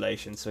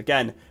 Congratulations. So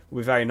again,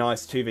 we'll be very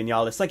nice to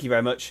Viñales. Thank you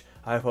very much.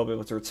 I hope I'll be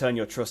able to return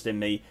your trust in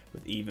me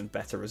with even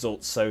better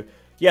results. So,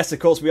 yes, of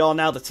course, we are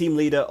now the team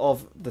leader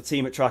of the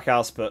team at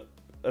Trackhouse, but,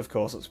 of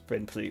course, it's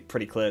been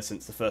pretty clear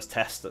since the first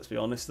test, let's be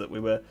honest, that we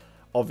were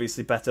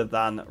obviously better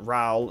than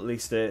Raul, at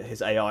least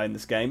his AI in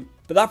this game.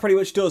 But that pretty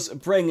much does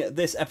bring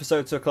this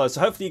episode to a close.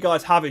 So hopefully you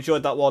guys have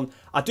enjoyed that one.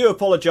 I do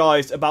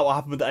apologise about what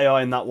happened with the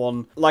AI in that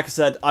one. Like I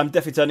said, I'm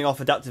definitely turning off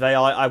adaptive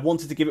AI. I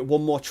wanted to give it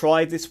one more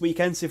try this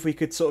weekend, see if we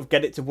could sort of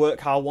get it to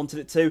work how I wanted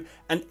it to.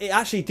 And it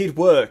actually did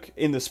work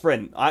in the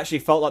sprint. I actually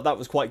felt like that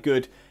was quite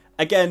good.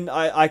 Again,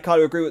 I kind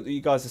of agree with what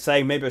you guys are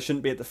saying. Maybe I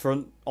shouldn't be at the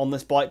front on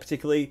this bike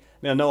particularly. I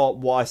mean, I know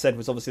what I said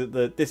was obviously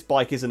that this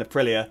bike is an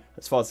Aprilia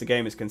as far as the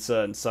game is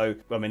concerned. So,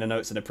 I mean, I know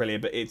it's an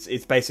Aprilia, but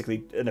it's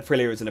basically an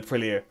Aprilia is an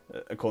Aprilia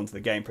according to the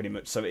game pretty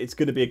much. So it's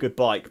going to be a good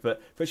bike.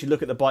 But if you actually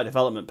look at the bike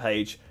development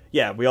page,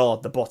 yeah, we are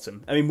at the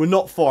bottom. I mean, we're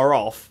not far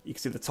off. You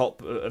can see the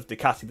top of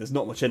Ducati. There's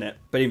not much in it.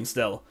 But even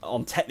still,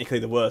 on technically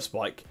the worst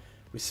bike,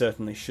 we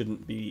certainly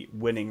shouldn't be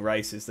winning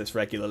races this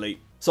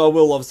regularly. So I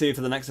will obviously,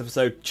 for the next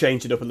episode,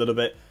 change it up a little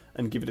bit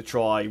and give it a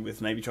try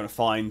with maybe trying to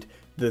find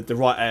the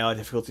right AI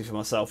difficulty for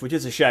myself, which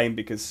is a shame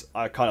because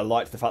I kind of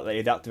liked the fact that the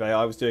adaptive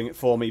AI was doing it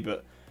for me,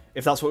 but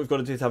if that's what we've got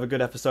to do to have a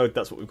good episode,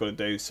 that's what we've got to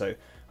do. So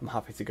I'm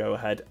happy to go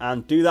ahead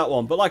and do that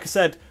one. But like I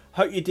said,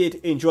 hope you did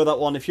enjoy that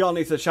one. If you are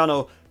new to the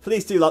channel,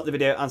 please do like the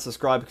video and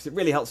subscribe because it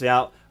really helps me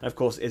out. And of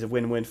course, is a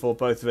win-win for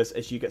both of us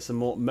as you get some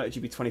more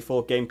MotoGP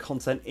 24 game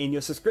content in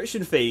your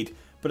subscription feed.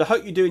 But I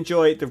hope you do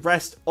enjoy the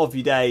rest of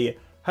your day.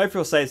 Hope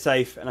you'll stay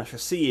safe, and I shall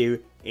see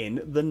you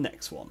in the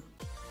next one.